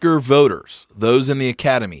 Oscar voters, those in the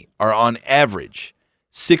Academy, are on average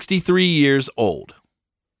 63 years old.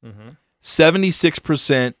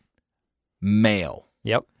 76% male.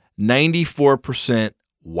 Yep. 94%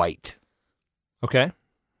 white. Okay.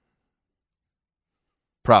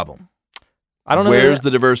 Problem. I don't know. Where's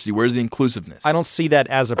the diversity? Where's the inclusiveness? I don't see that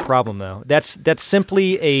as a problem, though. That's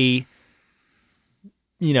simply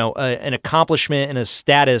an accomplishment and a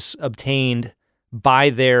status obtained by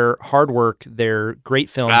their hard work, their great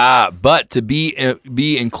films. But to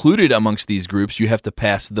be included amongst these groups, you have to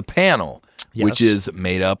pass the panel, yes. which is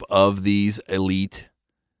made up of these elite,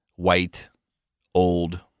 white,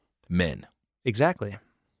 old men. Exactly.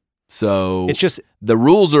 So it's just the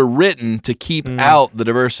rules are written to keep out the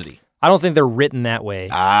diversity. I don't think they're written that way.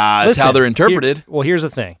 That's how they're interpreted. Here's the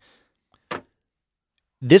thing.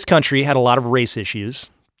 This country had a lot of race issues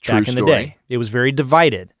back in the day. It was very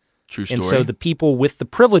divided. True story. And so the people with the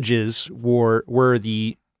privileges were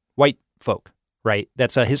the white folk, right?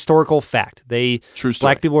 That's a historical fact. True story.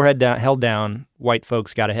 Black people were held down, white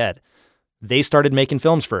folks got ahead. They started making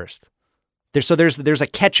films first. So there's a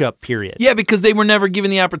catch-up period. Yeah, because they were never given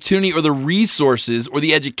the opportunity or the resources or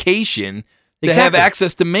the education to have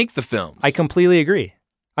access to make the films. I completely agree.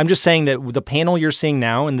 I'm just saying that the panel you're seeing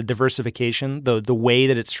now and the diversification, the way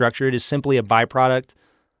that it's structured is simply a byproduct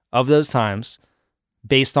of those times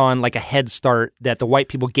based on like a head start that the white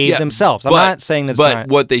people gave themselves. I'm not saying that's not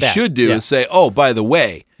what they bad. should do is say, oh, by the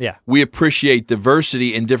way, yeah. we appreciate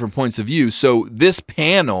diversity and different points of view. So this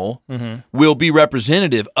panel will be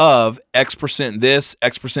representative of X% this,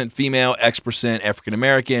 X% female, X% African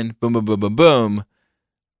American, boom, boom, boom, boom, boom.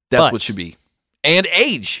 That's what should be. And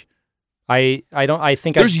age. I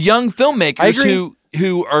think there's young filmmakers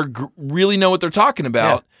who are really know what they're talking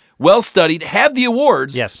about, well studied, have the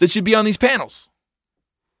awards that should be on these panels.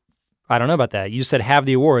 I don't know about that. You just said have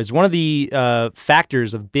the awards. One of the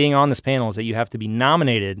factors of being on this panel is that you have to be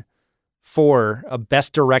nominated for a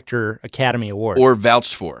Best Director Academy Award. Or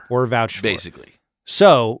vouched for. Basically.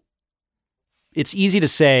 So it's easy to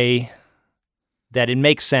say that it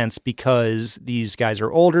makes sense because these guys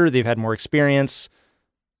are older, they've had more experience.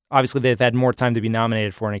 Obviously, they've had more time to be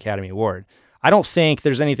nominated for an Academy Award. I don't think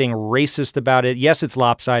there's anything racist about it. Yes, it's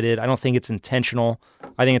lopsided. I don't think it's intentional.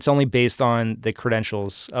 I think it's only based on the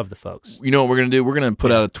credentials of the folks. You know what we're going to do? We're going to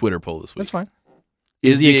put out a Twitter poll this week. That's fine.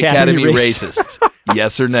 Is the Academy racist?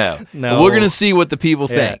 Yes or no? No. We're going to see what the people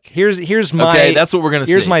think. Here's my Okay, that's what we're going to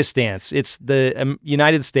see. Here's my stance. It's the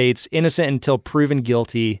United States, innocent until proven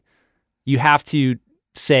guilty. You have to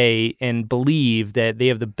say and believe that they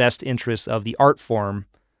have the best interests of the art form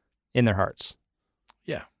in their hearts.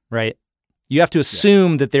 Yeah. Right? You have to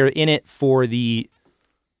assume that they're in it for the,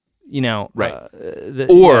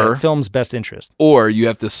 film's best interest. Or you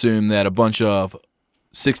have to assume that a bunch of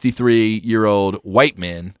 63-year-old white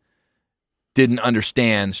men didn't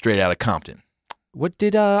understand Straight Outta Compton. What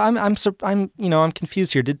did I'm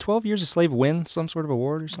confused here. Did 12 Years a Slave win some sort of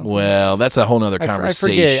award or something? Well, that's a whole nother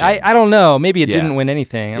conversation. I forget. I don't know. Maybe it didn't win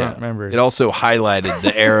anything. I don't remember. It also highlighted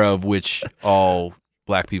the era of which all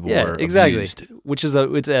black people were abused. Which is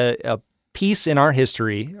a piece in our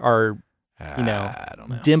history, our I don't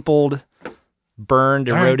know. dimpled, burned,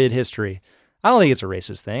 eroded history. I don't think it's a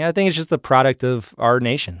racist thing. I think it's just the product of our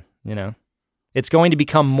nation. It's going to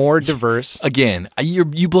become more diverse. Again,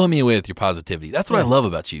 you blow me away with your positivity. That's what I love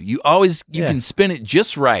about you. You always can spin it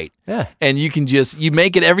just right. Yeah. And you can you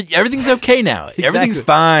make it everything's okay now. Exactly. Everything's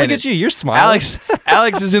fine. Look at you. You're smiling.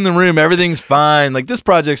 Alex is in the room. Everything's fine. Like, this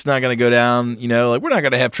project's not going to go down. Like, we're not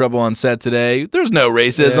going to have trouble on set today. There's no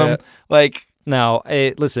racism. Yeah. Like, no,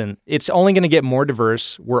 listen, it's only going to get more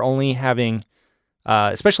diverse. We're only having,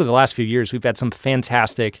 especially the last few years, we've had some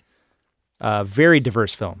fantastic, very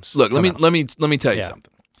diverse films. Look, let me tell you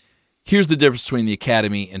something. Here's the difference between the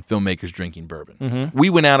Academy and filmmakers drinking bourbon. Mm-hmm. We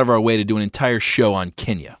went out of our way to do an entire show on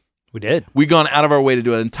Kenya. We did. We've gone out of our way to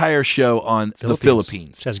do an entire show on the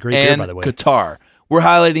Philippines. Which has great beer, by the way. Qatar. We're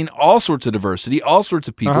highlighting all sorts of diversity, all sorts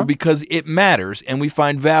of people, because it matters and we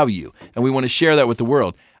find value and we want to share that with the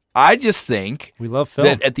world. I just think we love film.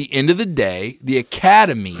 That at the end of the day, the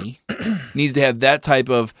Academy needs to have that type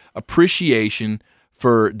of appreciation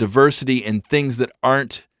for diversity and things that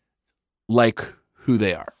aren't like who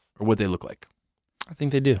they are or what they look like. I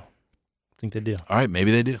think they do. All right,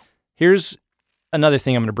 maybe they do. Here's another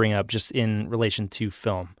thing I'm going to bring up just in relation to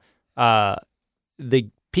film. The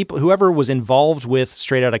people, whoever was involved with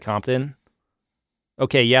Straight Outta Compton,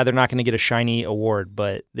 okay, yeah, they're not going to get a shiny award,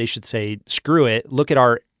 but they should say, screw it. Look at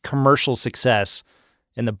our commercial success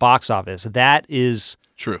in the box office. That is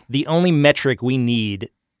true. The only metric we need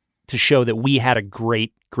to show that we had a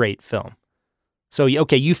great, great film. So,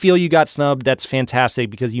 okay, you feel you got snubbed. That's fantastic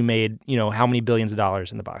because you made, how many billions of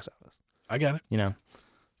dollars in the box office. I got it.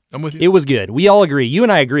 I'm with you. It was good. We all agree. You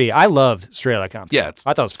and I agree. I loved Straight Outta Compton. Yeah,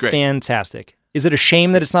 I thought it was great. Fantastic. Is it a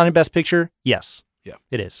shame that it's not in Best Picture? Yes. Yeah.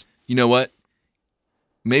 It is. You know what?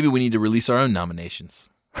 Maybe we need to release our own nominations.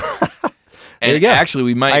 There you go.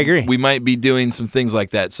 Actually, I agree. We might be doing some things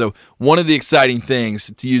like that. So one of the exciting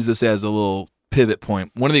things, to use this as a little pivot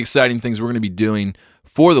point, one of the exciting things we're going to be doing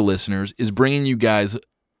for the listeners is bringing you guys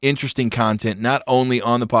interesting content, not only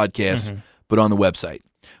on the podcast, but on the website.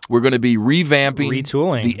 We're going to be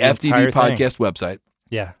retooling the FDB podcast website.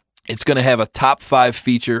 Yeah. It's going to have a top 5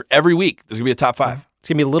 feature every week. There's going to be a top 5. It's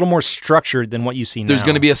going to be a little more structured than what you see now. There's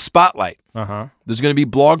going to be a spotlight. Uh-huh. There's going to be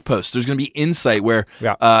blog posts. There's going to be insight where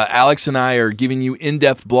Alex and I are giving you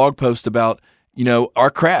in-depth blog posts about, our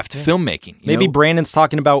craft, filmmaking. Maybe Brandon's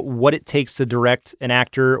talking about what it takes to direct an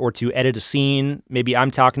actor or to edit a scene. Maybe I'm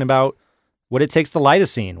talking about what it takes to light a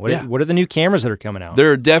scene. What are the new cameras that are coming out?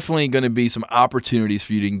 There are definitely going to be some opportunities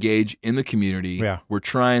for you to engage in the community. Yeah. We're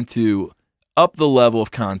trying to up the level of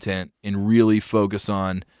content and really focus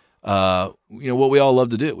on what we all love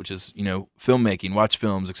to do, which is, filmmaking, watch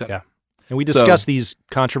films, etc. Yeah. And we discuss these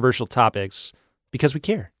controversial topics because we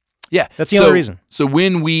care. Yeah. That's the only reason. So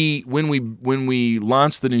when we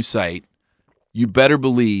launch the new site, you better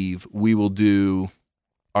believe we will do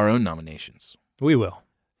our own nominations. We will.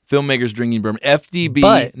 Filmmakers Drinking Bourbon,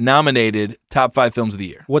 FDB nominated top 5 films of the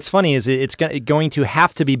year. What's funny is it's going to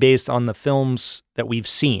have to be based on the films that we've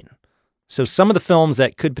seen. So some of the films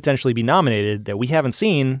that could potentially be nominated that we haven't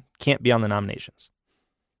seen can't be on the nominations.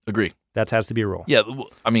 Agree. That has to be a rule. Yeah,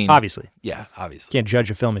 I mean... Obviously. Yeah, obviously. Can't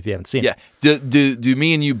judge a film if you haven't seen it. Yeah. Do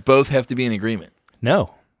me and you both have to be in agreement?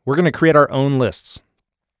 No. We're going to create our own lists.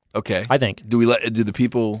 Okay. I think. Do the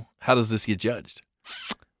people... How does this get judged?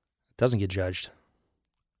 It doesn't get judged.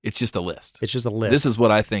 It's just a list. It's just a list. This is what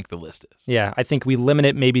I think the list is. Yeah, I think we limit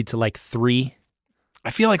it maybe to like 3. I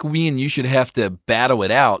feel like we and you should have to battle it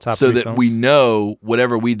out Top so 3 that films. we know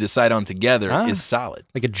whatever we decide on together is solid.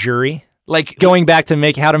 Like a jury? Like going back to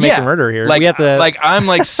How to Make a Murder here. Like, we have to...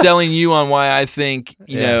 I'm selling you on why I think,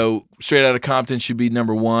 Straight Outta Compton should be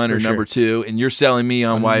number 1 or number 2, and you're selling me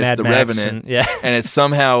on why Mad it's The Max Revenant. and it's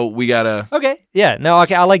somehow we gotta... Okay. Yeah. No,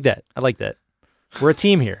 okay. I like that. We're a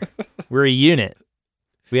team here. We're a unit.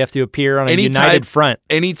 We have to appear on a united front.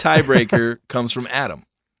 Any tiebreaker comes from Adam.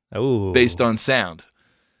 Oh. Based on sound.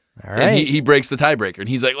 All right. And he breaks the tiebreaker, and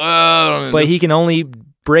he's like, "Well," but he can only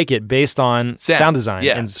break it based on sound design.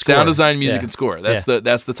 Yeah, and score. Sound design, music, and score. That's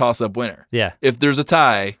the toss-up winner. Yeah. If there's a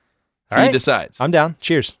tie, he decides. I'm down.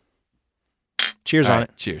 Cheers. Cheers on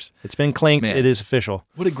it. Cheers. It's been clinked. Man, it is official.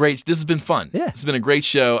 This has been fun. Yeah. This has been a great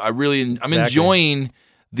show. I'm enjoying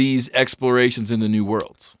these explorations into new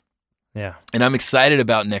worlds. Yeah. And I'm excited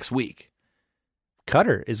about next week.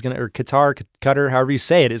 Qatar is going to, or Qatar, however you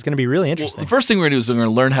say it, is going to be really interesting. Well, the first thing we're going to do is we're going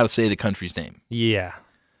to learn how to say the country's name. Yeah.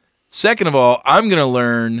 Second of all, I'm going to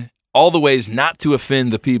learn all the ways not to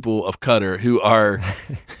offend the people of Qatar who are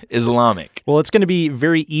Islamic. Well, it's going to be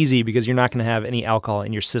very easy because you're not going to have any alcohol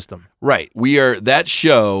in your system. Right. We are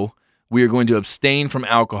going to abstain from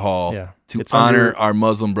alcohol to honor our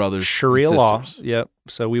Muslim brothers. Sharia and law. sisters. Yep.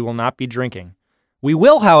 So we will not be drinking. We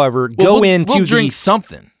will, however, we'll drink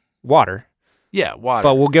something. Water. Yeah, water.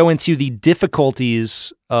 But we'll go into the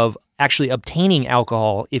difficulties of actually obtaining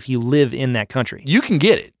alcohol if you live in that country. You can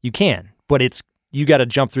get it. You can, but you got to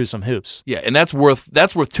jump through some hoops. Yeah, and that's worth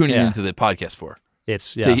tuning into the podcast for.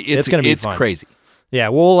 It's going to be fun. It's crazy. Yeah,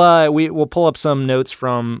 we'll pull up some notes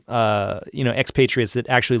from expatriates that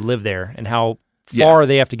actually live there and how far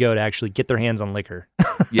they have to go to actually get their hands on liquor.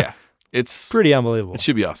 Yeah, it's pretty unbelievable. It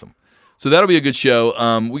should be awesome. So that'll be a good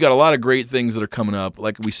show. We got a lot of great things that are coming up.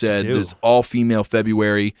 Like we said, there's all-female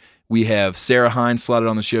February. We have Sarah Hines slotted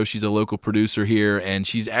on the show. She's a local producer here, and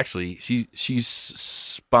she's actually she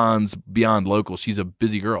spawns beyond local. She's a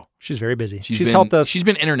busy girl. She's very busy. She's helped us. She's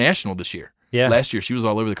been international this year. Yeah. Last year, she was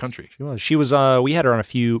all over the country. She was. We had her on a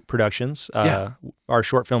few productions. Our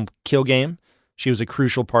short film Kill Game. She was a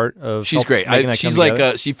crucial part of. She's great. She's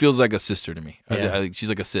like she feels like a sister to me. Yeah. I think she's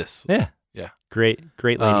like a sis. Yeah. Yeah. Great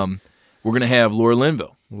lady. We're going to have Laura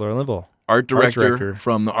Linville. Art director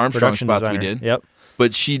from the Armstrong spots designer. we did. Yep.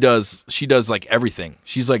 But she does like everything.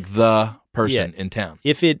 She's like the person in town.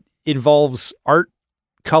 If it involves art,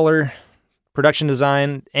 color, production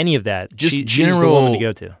design, any of that, she's the woman to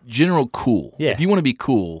go to. General cool. Yeah. If you want to be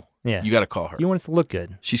cool, you got to call her. You want it to look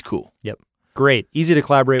good. She's cool. Yep. Great. Easy to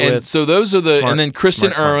collaborate with. So those are and then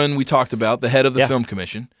Kristen Irwin we talked about, the head of the Film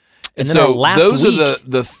Commission. And so those are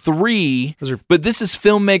the 3, but this is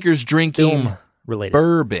filmmakers drinking film related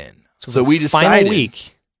bourbon. So we decided final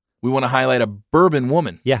week, we want to highlight a bourbon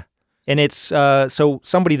woman. Yeah. And it's so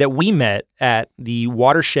somebody that we met at the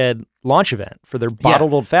Watershed launch event for their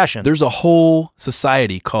bottled old fashioned. There's a whole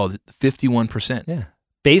society called 51%. Yeah.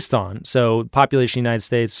 Based on, so population of the United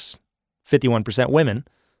States, 51% women.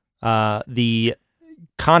 The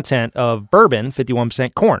content of bourbon,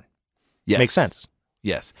 51% corn. Yes. Makes sense.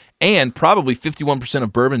 Yes. And probably 51%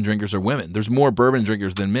 of bourbon drinkers are women. There's more bourbon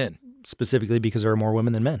drinkers than men. Specifically because there are more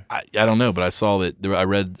women than men. I don't know, but I saw that. I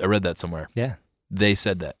read that somewhere. Yeah. They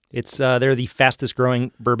said that. It's they're the fastest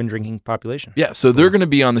growing bourbon drinking population. Yeah, so they're going to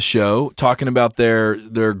be on the show talking about their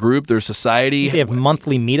group, their society. They have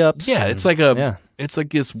monthly meetups. Yeah, it's like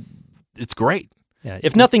it's great. Yeah.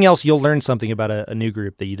 If nothing else, you'll learn something about a new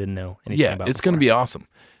group that you didn't know anything about. Yeah, it's going to be awesome.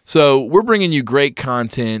 So we're bringing you great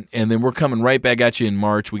content, and then we're coming right back at you in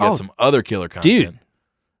March. We got some other killer content. Dude,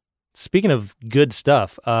 speaking of good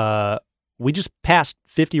stuff, we just passed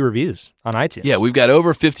 50 reviews on iTunes. Yeah, we've got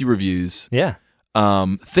over 50 reviews. Yeah.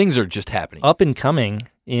 Things are just happening. Up and coming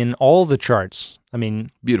in all the charts. I mean,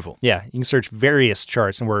 beautiful. Yeah, you can search various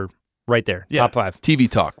charts, and we're right there, top 5. TV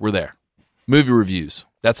Talk, we're there. Movie reviews,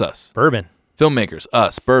 that's us. Bourbon. Filmmakers,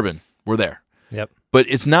 us. Bourbon, we're there. Yep. But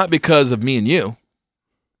it's not because of me and you.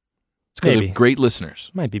 It's because of great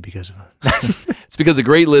listeners. Might be because of it. It's because of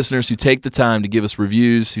great listeners who take the time to give us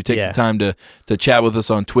reviews, who take the time to chat with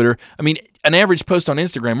us on Twitter. I mean, an average post on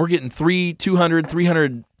Instagram, we're getting 200,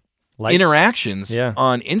 300 likes, interactions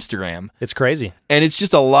on Instagram. It's crazy. And it's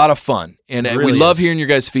just a lot of fun. And we love hearing your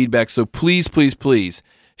guys' feedback. So please, please, please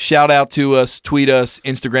shout out to us, tweet us,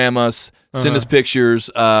 Instagram us, send us pictures,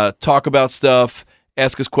 talk about stuff,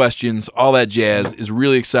 ask us questions, all that jazz is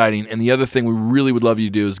really exciting. And the other thing we really would love you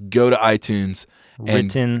to do is go to iTunes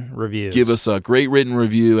and reviews. Give us a great written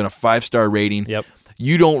review and a 5-star rating. Yep.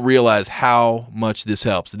 You don't realize how much this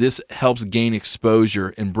helps. This helps gain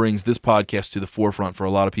exposure and brings this podcast to the forefront for a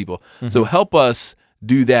lot of people. So help us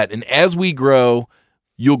do that. And as we grow,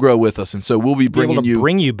 you'll grow with us. And so we'll be bringing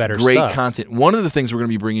you better great stuff. content. One of the things we're going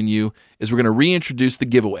to be bringing you is we're going to reintroduce the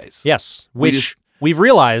giveaways. Yes, which we've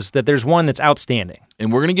realized that there's one that's outstanding.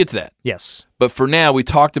 And we're going to get to that. Yes. But for now, we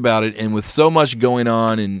talked about it, and with so much going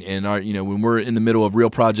on and our, when we're in the middle of real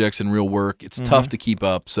projects and real work, it's tough to keep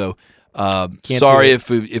up. So sorry if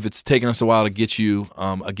it's taken us a while to get you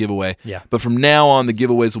a giveaway. Yeah. But from now on, the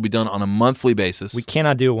giveaways will be done on a monthly basis. We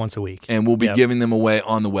cannot do it once a week. And we'll be giving them away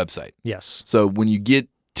on the website. Yes. So when you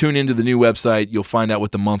tune into the new website, you'll find out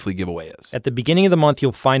what the monthly giveaway is. At the beginning of the month,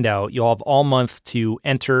 you'll find out. You'll have all month to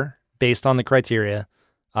enter based on the criteria.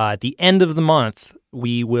 At the end of the month,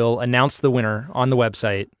 we will announce the winner on the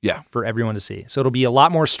website for everyone to see. So it'll be a lot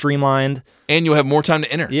more streamlined. And you'll have more time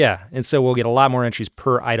to enter. Yeah, and so we'll get a lot more entries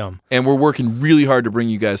per item. And we're working really hard to bring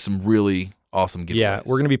you guys some really awesome giveaways. Yeah,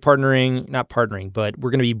 we're going to be but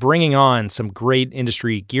we're going to be bringing on some great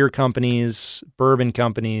industry gear companies, bourbon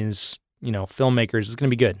companies, filmmakers. It's going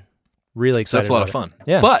to be good. Really excited. That's a lot of fun.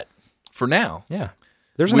 Yeah. But for now,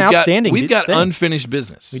 there's an outstanding we've got thing. Unfinished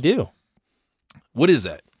business. We do. What is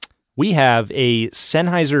that? We have a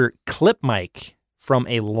Sennheiser clip mic from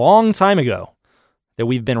a long time ago that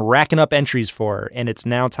we've been racking up entries for, and it's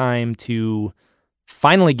now time to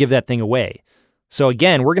finally give that thing away. So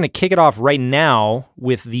again, we're going to kick it off right now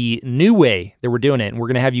with the new way that we're doing it, and we're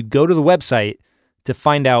going to have you go to the website to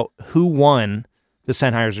find out who won the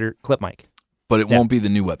Sennheiser clip mic. But it won't be the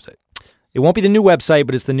new website. It won't be the new website,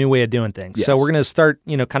 but it's the new way of doing things. Yes. So we're going to start,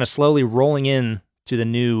 kind of slowly rolling in to the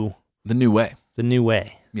new way. The new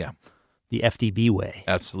way. Yeah. The FDB way.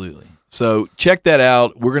 Absolutely. So check that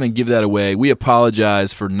out. We're going to give that away. We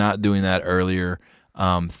apologize for not doing that earlier.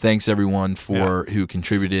 Thanks, everyone, who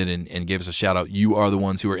contributed and gave us a shout-out. You are the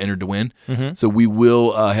ones who are entered to win. Mm-hmm. So we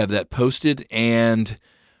will have that posted, and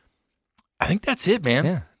I think that's it, man.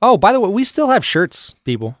 Yeah. Oh, by the way, we still have shirts,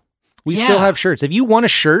 people. We still have shirts. If you want a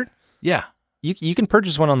shirt, you can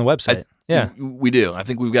purchase one on the website. We do. I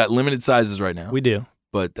think we've got limited sizes right now. We do.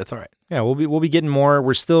 But that's all right. Yeah, we'll be getting more.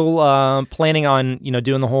 We're still planning on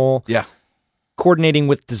doing the whole coordinating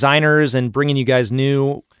with designers and bringing you guys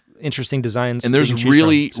new interesting designs. And there's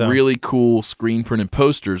really cool screen printed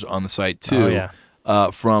posters on the site too.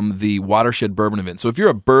 From the Watershed Bourbon event. So if you're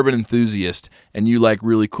a bourbon enthusiast and you like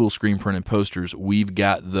really cool screen printed posters, we've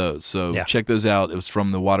got those. So check those out. It was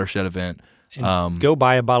from the Watershed event. And go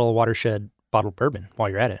buy a bottle of Watershed bottled bourbon while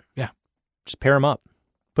you're at it. Yeah, just pair them up,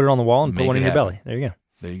 put it on the wall, and put one in your belly. There you go.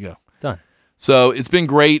 There you go. Done. So it's been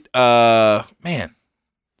great. Man,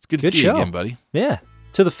 it's good to see you again, buddy. Yeah.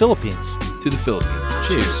 To the Philippines. To the Philippines.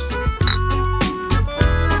 Cheers.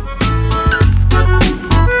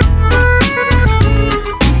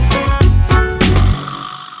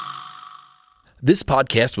 This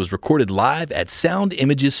podcast was recorded live at Sound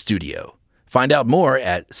Images Studio. Find out more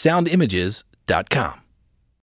at soundimages.com.